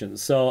formulation.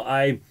 So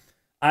I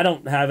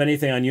don't have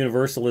anything on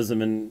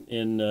universalism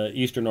in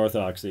Eastern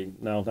Orthodoxy.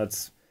 No,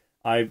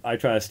 I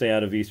try to stay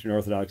out of Eastern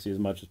Orthodoxy as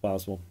much as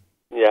possible.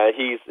 Yeah,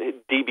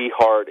 D.B.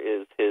 Hart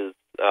is his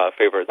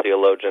favorite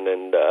theologian,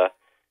 and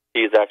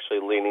he's actually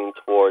leaning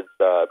towards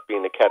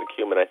being a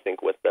catechumen, I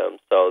think, with them.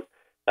 So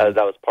that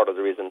was part of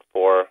the reason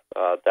for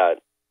that.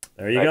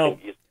 There you go.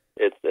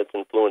 It's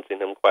influencing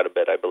him quite a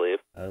bit, I believe.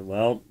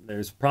 Well,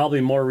 there's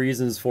probably more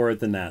reasons for it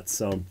than that.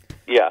 So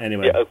yeah,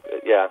 anyway,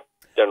 yeah,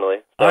 generally.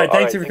 So, all right,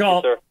 thanks for your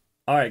call. You,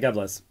 all right, God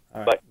bless.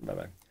 All right,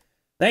 bye.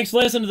 Thanks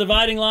for listening to The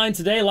Dividing Line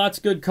today. Lots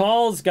of good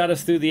calls. Got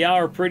us through the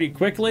hour pretty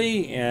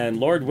quickly. And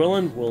Lord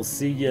willing, we'll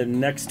see you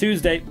next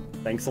Tuesday.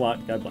 Thanks a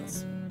lot. God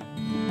bless.